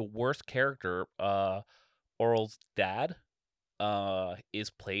enough, the worst character, Oral's dad, is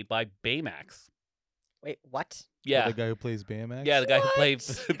played by Baymax. Wait, what? Yeah, The guy who plays Baymax. yeah, the guy who played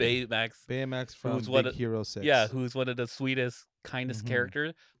What? Baymax. Baymax from Who's one Big of- Hero 6. Yeah, who's one of the sweetest, kindest Mhm.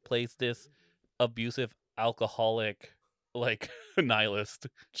 characters, plays this abusive, alcoholic, like, nihilist.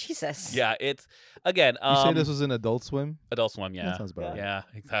 Jesus. Yeah, it's again. You say this was an Adult Swim? Adult Swim. Yeah, That sounds about right. yeah,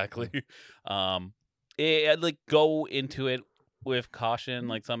 exactly. Like, go into it with caution.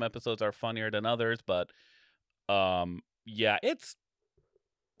 Like, some episodes are funnier than others, but yeah, it's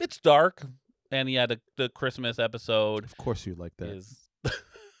dark. And yeah, the Christmas episode Of course you like that. is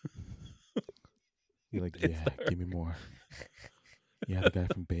You're like, it's yeah, dark. give me more. Yeah, the guy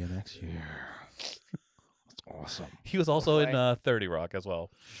from Baymax. Yeah. That's awesome. he was also in boy. 30 Rock as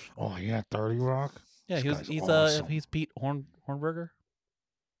well. Oh, yeah, 30 Rock? Yeah, This he was. guy's He's awesome. he's Pete Hornberger,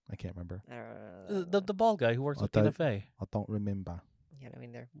 I can't remember. I don't know. the bald guy who works I with Tina thought- Fey. I don't remember. Yeah, I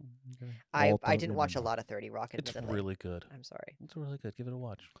mean, there. All I don't didn't watch a remember. lot of 30 Rock. It's Admittedly. really good. I'm sorry. It's really good. Give it a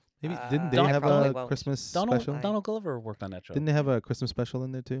watch. Maybe Uh, didn't they I have probably a won't. Christmas Donald special? Donald Glover worked on that show. Didn't they have a Christmas special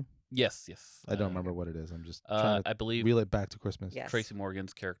in there too? Yes, yes. I don't remember what it is. I'm just trying to I believe reel it back to Christmas. Yes. Tracy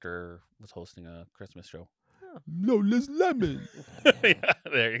Morgan's character was hosting a Christmas show. No, Les Lemon. Yeah,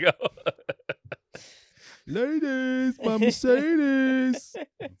 there you go. Ladies, my Mercedes.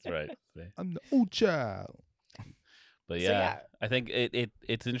 That's right. I'm the old child. But So, yeah, yeah. I think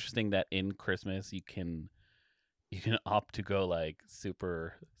it's interesting that in Christmas you can opt to go like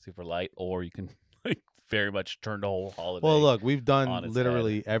super light, or you can like very much turn the whole holiday. Well, look, we've on done its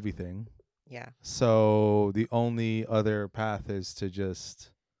literally everything. Yeah. So the only other path is to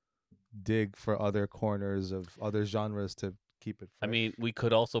just dig for other corners of other genres to keep it fresh. I mean, we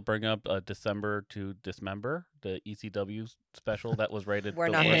could also bring up December to Dismember, the ECW special that was rated. We're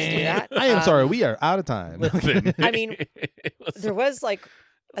the not gonna worst. do that. I am sorry, we are out of time. Listen, I mean, it was There was like,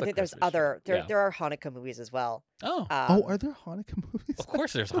 I a think there's Christmas show. other, there Yeah. there are Hanukkah movies as well. Oh, Oh, are there Hanukkah movies? of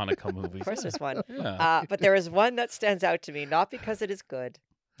course there's Hanukkah movies. Of course there's one. Yeah. But there is one that stands out to me, not because it is good,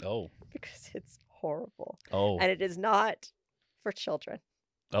 Oh. because it's horrible. Oh. And it is not for children.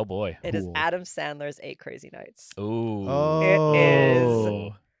 Oh boy. It is Cool. Adam Sandler's 8 Crazy Nights. Ooh.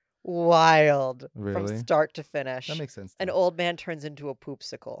 Oh, Wild Really? from start to finish. that makes sense. An though. old man turns into a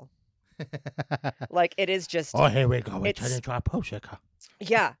poopsicle. Like, it is just, Oh, here we go. We It's- turn into a poopsicle.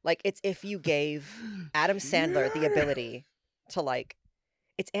 yeah, like it's if you gave Adam Sandler the ability to, like,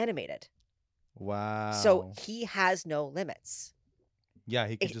 it's animated. Wow. So he has no limits. yeah,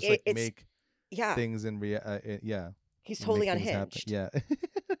 he could it- just it- like it's- make Yeah, things in yeah. he's make totally things happen. unhinged. Yeah.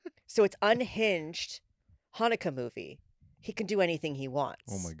 So it's unhinged Hanukkah movie. He can do anything he wants.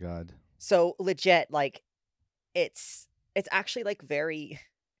 Oh my god. So legit, like, it's actually like very,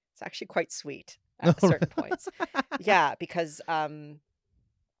 it's actually quite sweet at certain points. Yeah, because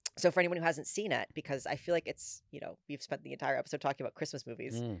so for anyone who hasn't seen it, because I feel like it's, we've spent the entire episode talking about Christmas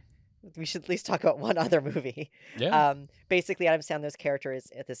movies. Mm. We should at least talk about one other movie. Yeah. Basically, Adam Sandler's character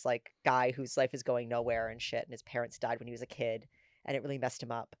is this like guy whose life is going nowhere and shit, and his parents died when he was a kid, and it really messed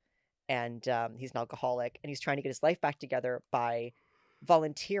him up. And he's an alcoholic, and he's trying to get his life back together by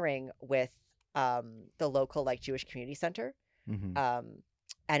volunteering with the local like Jewish community center. Mhm.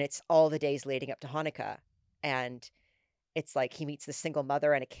 And it's all the days leading up to Hanukkah, and it's like he meets this single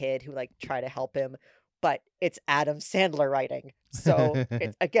mother and a kid who like try to help him, but it's Adam Sandler writing. So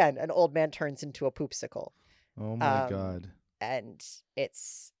it's again, an old man turns into a poopsicle. Oh my um, god. And it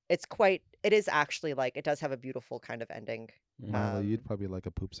is actually like, it does have a beautiful kind of ending. Milo, um, you'd probably like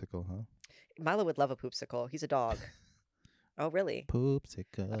a poopsicle, huh? Milo would love a poopsicle. He's a dog. Oh, really?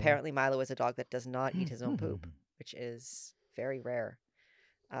 Poopsicle. Apparently Milo is a dog that does not eat his own poop, which is very rare.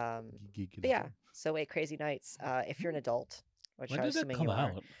 But yeah, so 8 Crazy Nights. If you're an adult, which When I'm did it assuming come you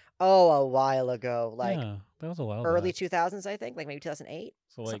are. out? Oh, a while ago, like yeah, that was a while. early back. 2000s, I think, like maybe 2008,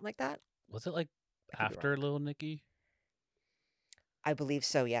 So like, something like that. was it like I could be after wrong. Little Nicky? I believe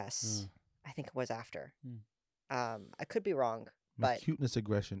so. Yes, I think it was after. Hmm. I could be wrong. My but- cuteness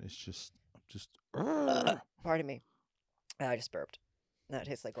aggression is just Pardon me. I just burped. That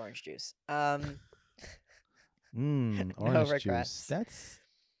tastes like orange juice. orange regrets. juice. That's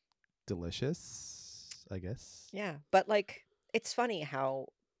delicious, I guess. Yeah, but like, it's funny how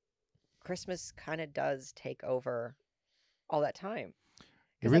Christmas kind of does take over all that time.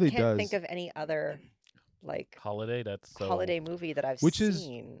 It 'Cause really I can't does. think of any other like Holiday. That's so holiday movie that I've Which is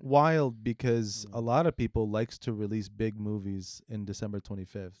seen. wild because a Mm. lot of people likes to release big movies in December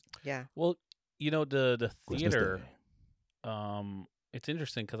 25th. Yeah. Well, the Christmas theater. Day. It's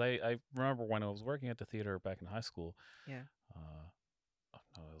interesting because I remember when I was working at the theater back in high school. Yeah.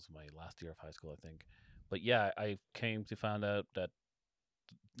 No, it was my last year of high school, I think. But yeah, I came to find out that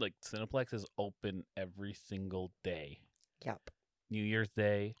like Cineplex is open every single day. Yep. New Year's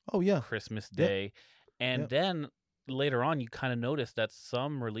Day, Oh yeah. Christmas Yep. Day, and Yep. then later on, you kind of notice that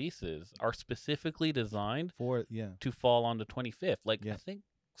some releases are specifically designed to fall on the 25th. Like Yeah. I think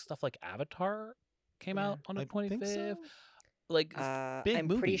stuff like Avatar came Yeah. out on the I think 25th. so. Like big I'm pretty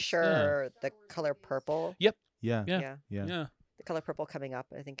movies, yeah. sure The Color Purple. Yeah. Yeah. Yeah. Yeah. The Color Purple coming up,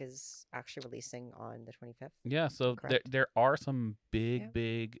 I think, is actually releasing on the 25th. Yeah, so Correct. there are some Yeah.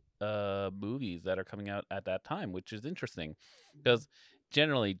 big movies that are coming out at that time, which is interesting because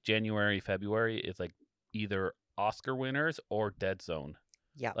generally January, February is like either Oscar winners or Dead Zone,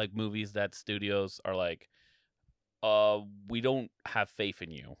 Yep. like movies that studios are like, we don't have faith in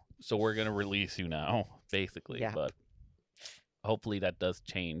you, so we're gonna release you now, basically. Yeah. But hopefully that does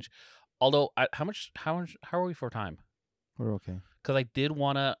change. Although, how are we for time? We're okay. Because I did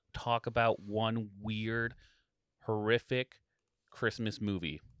want to talk about one weird, horrific Christmas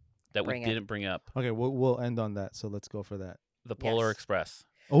movie that Bring we it. didn't bring up. Okay, we'll end on that. So let's go for that. The Polar Yes. Express.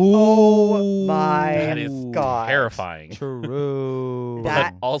 Oh my That is God. terrifying. True.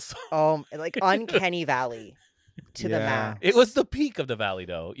 But also, Like Uncanny Valley to the Yeah. max. it was the peak of the valley,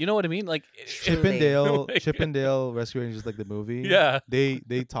 though. You know what I mean? Like Chippendale, Like- Chippendale Rescue Rangers, like the movie. Yeah. They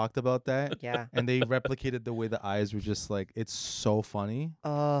talked about that, Yeah. and they replicated the way the eyes were just like. It's so funny.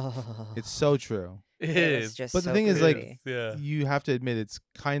 Oh. It's so true. It was is. just But the so thing is, like, creepy. Yeah. You have to admit, it's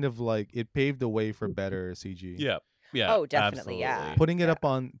kind of like it paved the way for better CG. Yeah. Yeah. Oh, definitely, yeah. absolutely.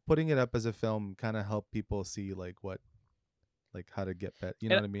 Putting it up as a film kind of helped people see like how to get better. You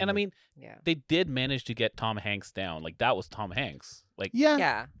know what I mean? And I Like, mean, Yeah. they did manage to get Tom Hanks down. Like that was Tom Hanks. Like yeah.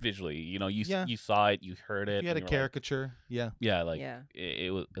 Yeah. visually, you Yeah. you saw it, you heard it. If you had a and you were like, caricature, yeah. yeah, like Yeah.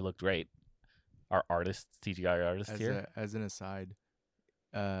 it looked great. Our artists, CGI artists here. As an aside,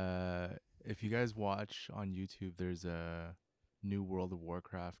 if you guys watch on YouTube, there's a new World of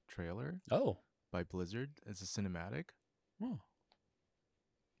Warcraft trailer Oh, by Blizzard. It's a cinematic. oh.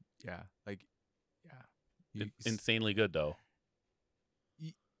 Yeah, like, yeah. You, It's insanely good though.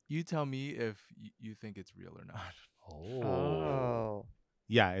 you tell me if you think it's real or not. Oh.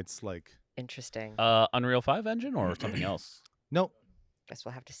 Yeah, it's like Interesting. Unreal 5 engine or something else? no. Guess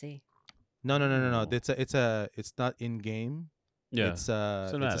we'll have to see. No. No. It's not in game. Yeah, It's a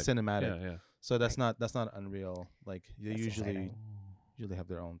cinematic. yeah. So that's not Unreal. Like they That's usually exciting. have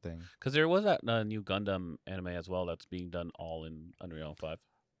their own thing. Because there was that new Gundam anime as well that's being done all in Unreal 5.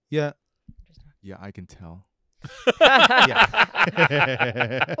 Yeah. Yeah, I can tell.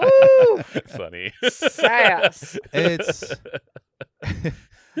 Yeah. Ooh, Funny. sass. It's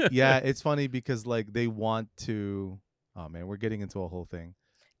yeah, it's funny because like they want to. Oh man, we're getting into a whole thing,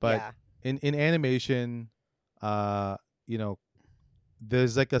 but yeah. in animation,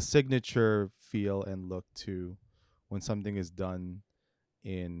 there's like a signature feel and look to when something is done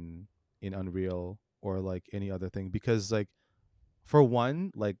in Unreal or like any other thing, because like for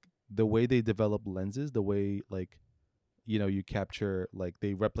one, like the way they develop lenses, the way like you capture, like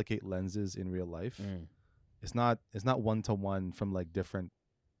they replicate lenses in real life. It's not one to one from like different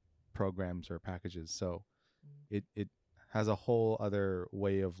programs or packages, so it has a whole other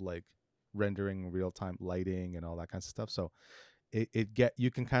way of like rendering real time lighting and all that kind of stuff. So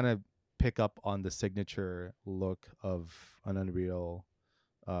you can kind of pick up on the signature look of an Unreal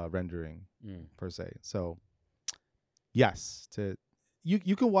rendering per se. So yes,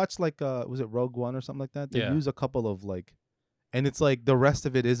 you can watch like was it Rogue One or something like that? They Yeah. use a couple of like, and it's like the rest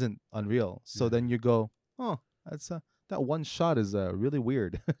of it isn't Unreal. So then you go, oh, that's that one shot is really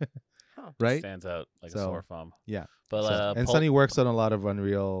weird, Huh. right? Stands out like a So, sore thumb. yeah. But So- and Sonny works on a lot of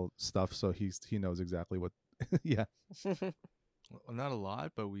Unreal stuff, so he knows exactly what. Yeah. Well, not a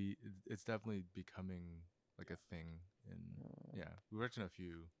lot, but it's definitely becoming like a thing. And yeah, we worked on a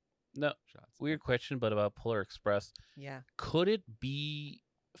few no, shots. weird question, but about Polar Express, Yeah. could it be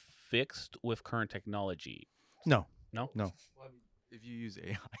fixed with current technology? No. No? No. Well, I mean, if you use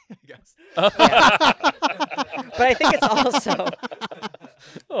AI, I guess. But I think it's also.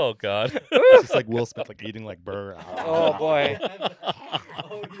 Oh God. It's like Will Smith like eating like burger. Oh boy.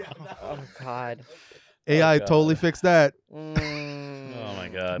 Oh yeah. Oh God. AI God. totally fixed that. Oh my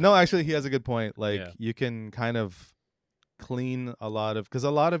God. No, actually, he has a good point. Like Yeah. you can kind of clean a lot of, because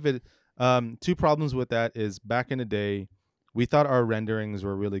a lot of it. Two problems with that is back in the day, we thought our renderings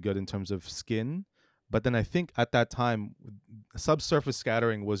were really good in terms of skin, But then I think at that time, subsurface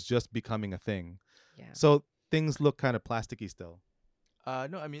scattering was just becoming a thing. Yeah. So things look kind of plasticky still.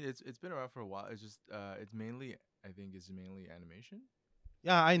 No, I mean it's been around for a while. It's just it's mainly mainly animation.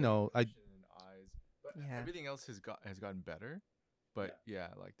 Yeah, I know. Animation and eyes, but Yeah. everything else has gotten better. But yeah,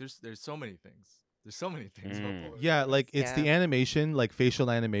 like there's so many things. There's so many things. about Mm. Polar Yeah, Express. like it's the Yeah. animation, like facial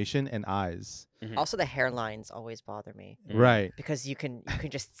animation and eyes. Mhm. Also, the hairlines always bother me Mm. Right. because you can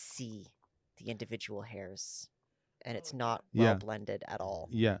just see the individual hairs, and it's not Yeah. well blended at all.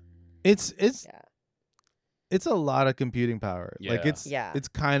 Yeah. It's Yeah. it's a lot of computing power. Like Yeah. Yeah. it's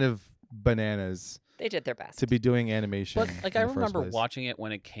kind of bananas They did their best. to be doing animation. But like in I the first remember place. watching it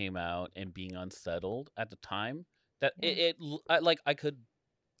when it came out and being unsettled at the time. That Yeah. I could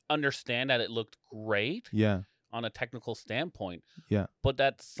understand that it looked great Yeah. on a technical standpoint. Yeah. But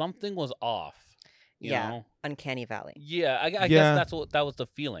that something was off. You Yeah. know? Uncanny Valley. Yeah, I Yeah. guess that was the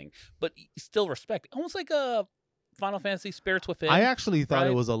feeling. But still respect. Almost like a Final Fantasy Spirits Within. I actually thought it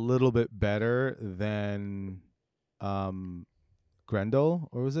right? was a little bit better than Grendel,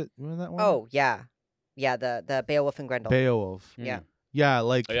 or was it? Remember that one? Oh yeah, yeah. The Beowulf and Grendel. Beowulf. Yeah. Yeah,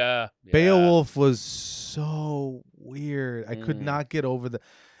 like Yeah. Beowulf was so weird. I could Mhm. not get over the.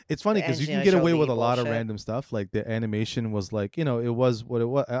 It's funny The because you can Angelina get away Jolie with a lot of bullshit. random stuff. Like the animation was like, it was what it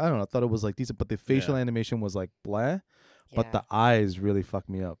was. I don't know. I thought it was like decent, but the facial Yeah. animation was like blah. But Yeah. the eyes really fucked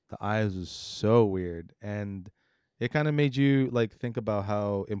me up. The eyes was so weird, and it kind of made you like think about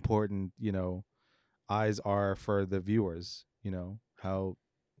how important eyes are for the viewers. How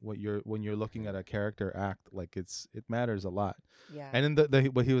when you're looking at a character act, like it matters a lot. Yeah. And in the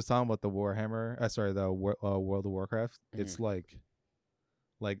what he was talking about, the Warhammer, the World of Warcraft, it's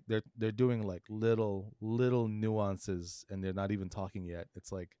like they're doing like little nuances, and they're not even talking yet.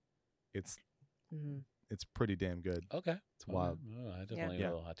 It's like it's Mhm. it's pretty damn good. Okay. It's wild. Oh, I definitely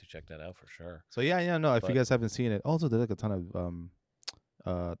Yeah. will have to check that out for sure. So yeah, no. If you But- guys haven't seen it, also there's like a ton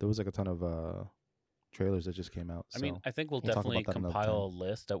of there was like a ton of trailers that just came out. I mean, so- I think we'll we'll talk definitely about that another compile a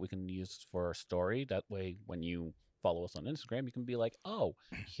list that we can use for our story. That way, when you follow us on Instagram, you can be like, "Oh,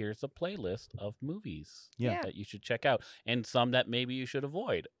 here's a playlist of movies Yeah. that you should check out, and some that maybe you should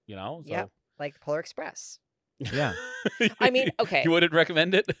avoid." So, Yep. Like Polar Express. Yeah. I mean, okay. you wouldn't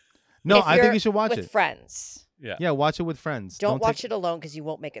recommend it? no, If I think you're you should watch with it. friends. Yeah. Yeah, watch it with friends. Don't watch take, it alone because you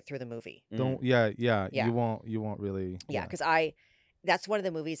won't make it through the movie. Don't. Yeah. Yeah. You won't really. Yeah, because that's one of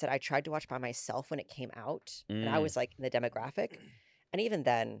the movies that I tried to watch by myself when it came out, and I Mm. was like in the demographic, and even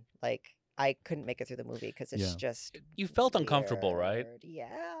then, like I couldn't make it through the movie because it's Yeah. just You felt uncomfortable, right? weird.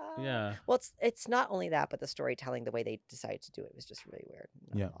 Yeah. Yeah. Well, it's not only that, but the storytelling, the way they decided to do it was just really weird,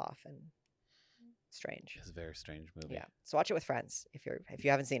 and Yeah. off and strange. It's a very strange movie. Yeah. So watch it with friends if you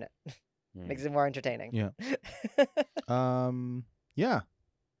haven't seen it. Mm. Makes it more entertaining. Yeah. Yeah.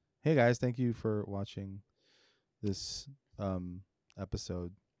 Hey guys, thank you for watching this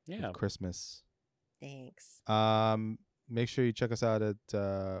episode Yeah. of Christmas. Thanks. Make sure you check us out at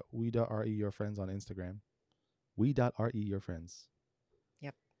we.re your friends on Instagram. We.re your friends.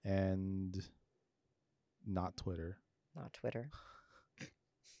 Yep. And not Twitter. Not Twitter.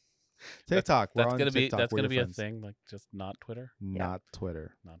 TikTok. We're That's on gonna be TikTok. that's We're gonna your be a friends. thing, like just not Twitter, Not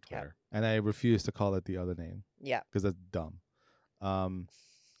Twitter. not Yeah. Twitter. And I refuse to call it the other name Yeah. because that's dumb.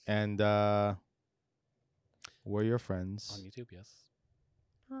 And we're your friends. On YouTube, yes.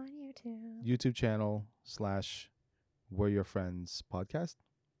 On YouTube. YouTube channel / We're Your Friends podcast.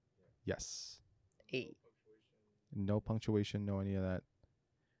 Yes. Eight. No punctuation, no any of that.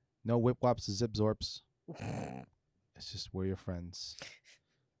 No whip whops, zip zorps. It's just We're Your Friends.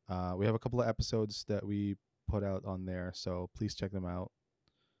 We have a couple of episodes that we put out on there, so please check them out.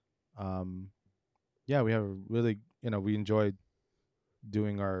 Yeah, we have a really, we enjoyed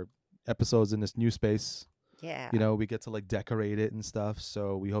doing our episodes in this new space. Yeah. We get to like decorate it and stuff.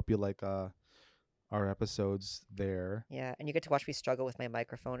 So we hope you like our episodes there. Yeah, and you get to watch me struggle with my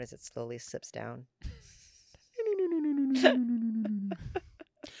microphone as it slowly slips down.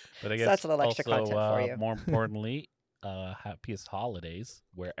 But I So guess that's a little extra also, content for you. more importantly, happiest holidays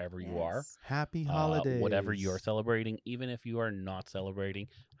wherever you are. Yes. Happy holidays. Whatever you are celebrating, even if you are not celebrating,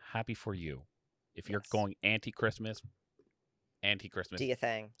 happy for you. If you're Yes. going anti-Christmas, Do your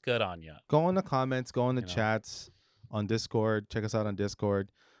thing. good on you. Go in the comments, go in the You know. chats on Discord. Check us out on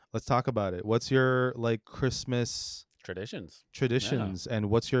Discord. Let's talk about it. What's your like Christmas Traditions. traditions and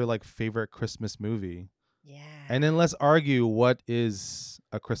what's your like favorite Christmas movie? Yeah. And then let's argue what is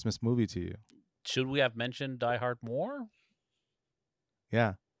a Christmas movie to you. Should we have mentioned Die Hard more?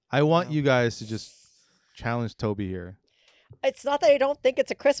 Yeah. I want No. you guys to just challenge Toby here. It's not that I don't think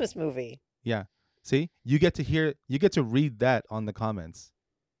it's a Christmas movie. Yeah. See? You get to read that on the comments.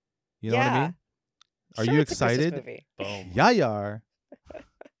 You know what I Yeah. mean? Are Sure, you it's a Christmas excited? movie. Boom. Yeah, you are. Get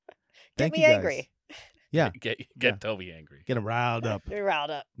Thank me you guys. angry. Yeah, Get Yeah. Toby angry. get them riled up. You're riled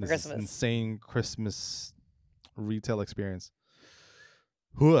up for This is Christmas. insane Christmas retail experience.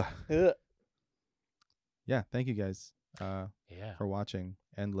 Whew. Ugh. Yeah, thank you guys Yeah, for watching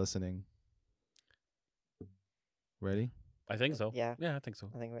and listening. Ready? I think so. Yeah. Yeah, I think so.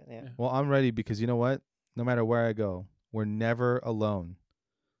 I think yeah. Yeah. Well, I'm ready because you know what? No matter where I go, we're never alone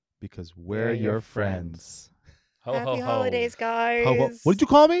because we're your friends. Ho Happy ho ho. holidays, guys. Ho, ho. What did you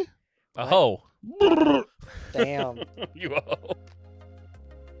call me? A ho. Damn. You a ho.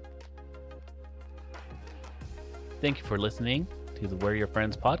 Thank you for listening to the We're Your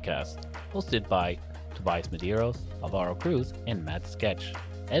Friends podcast, hosted by Tobias Medeiros, Alvaro Cruz, and Matt Sketch.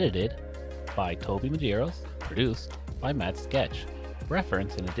 Edited by Toby Medeiros, produced by Matt Sketch.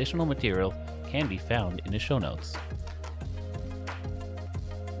 Reference and additional material can be found in the show notes.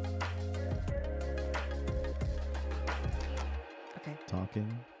 Okay.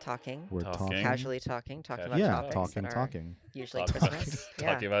 Talking. We're Talking. talking. Casually talking about Casually Yeah, topics talking, that are talking. usually Talk- Christmas.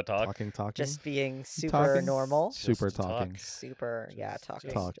 Yeah. Talking about talk. Talking. Just being super Talking. normal. Super Just talk. talking. Super, yeah, Just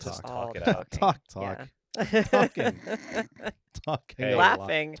talking. talk, Just talk. all Talk it out. talking. Talk, talk. Yeah. Talking. Talking. Hey. a lot.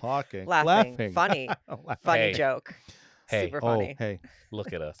 Laughing. Talking. Laughing. Funny. Laughing. Funny Hey. joke. Hey. Super Oh, funny. hey,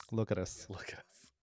 Look at us. look at us. Look at us.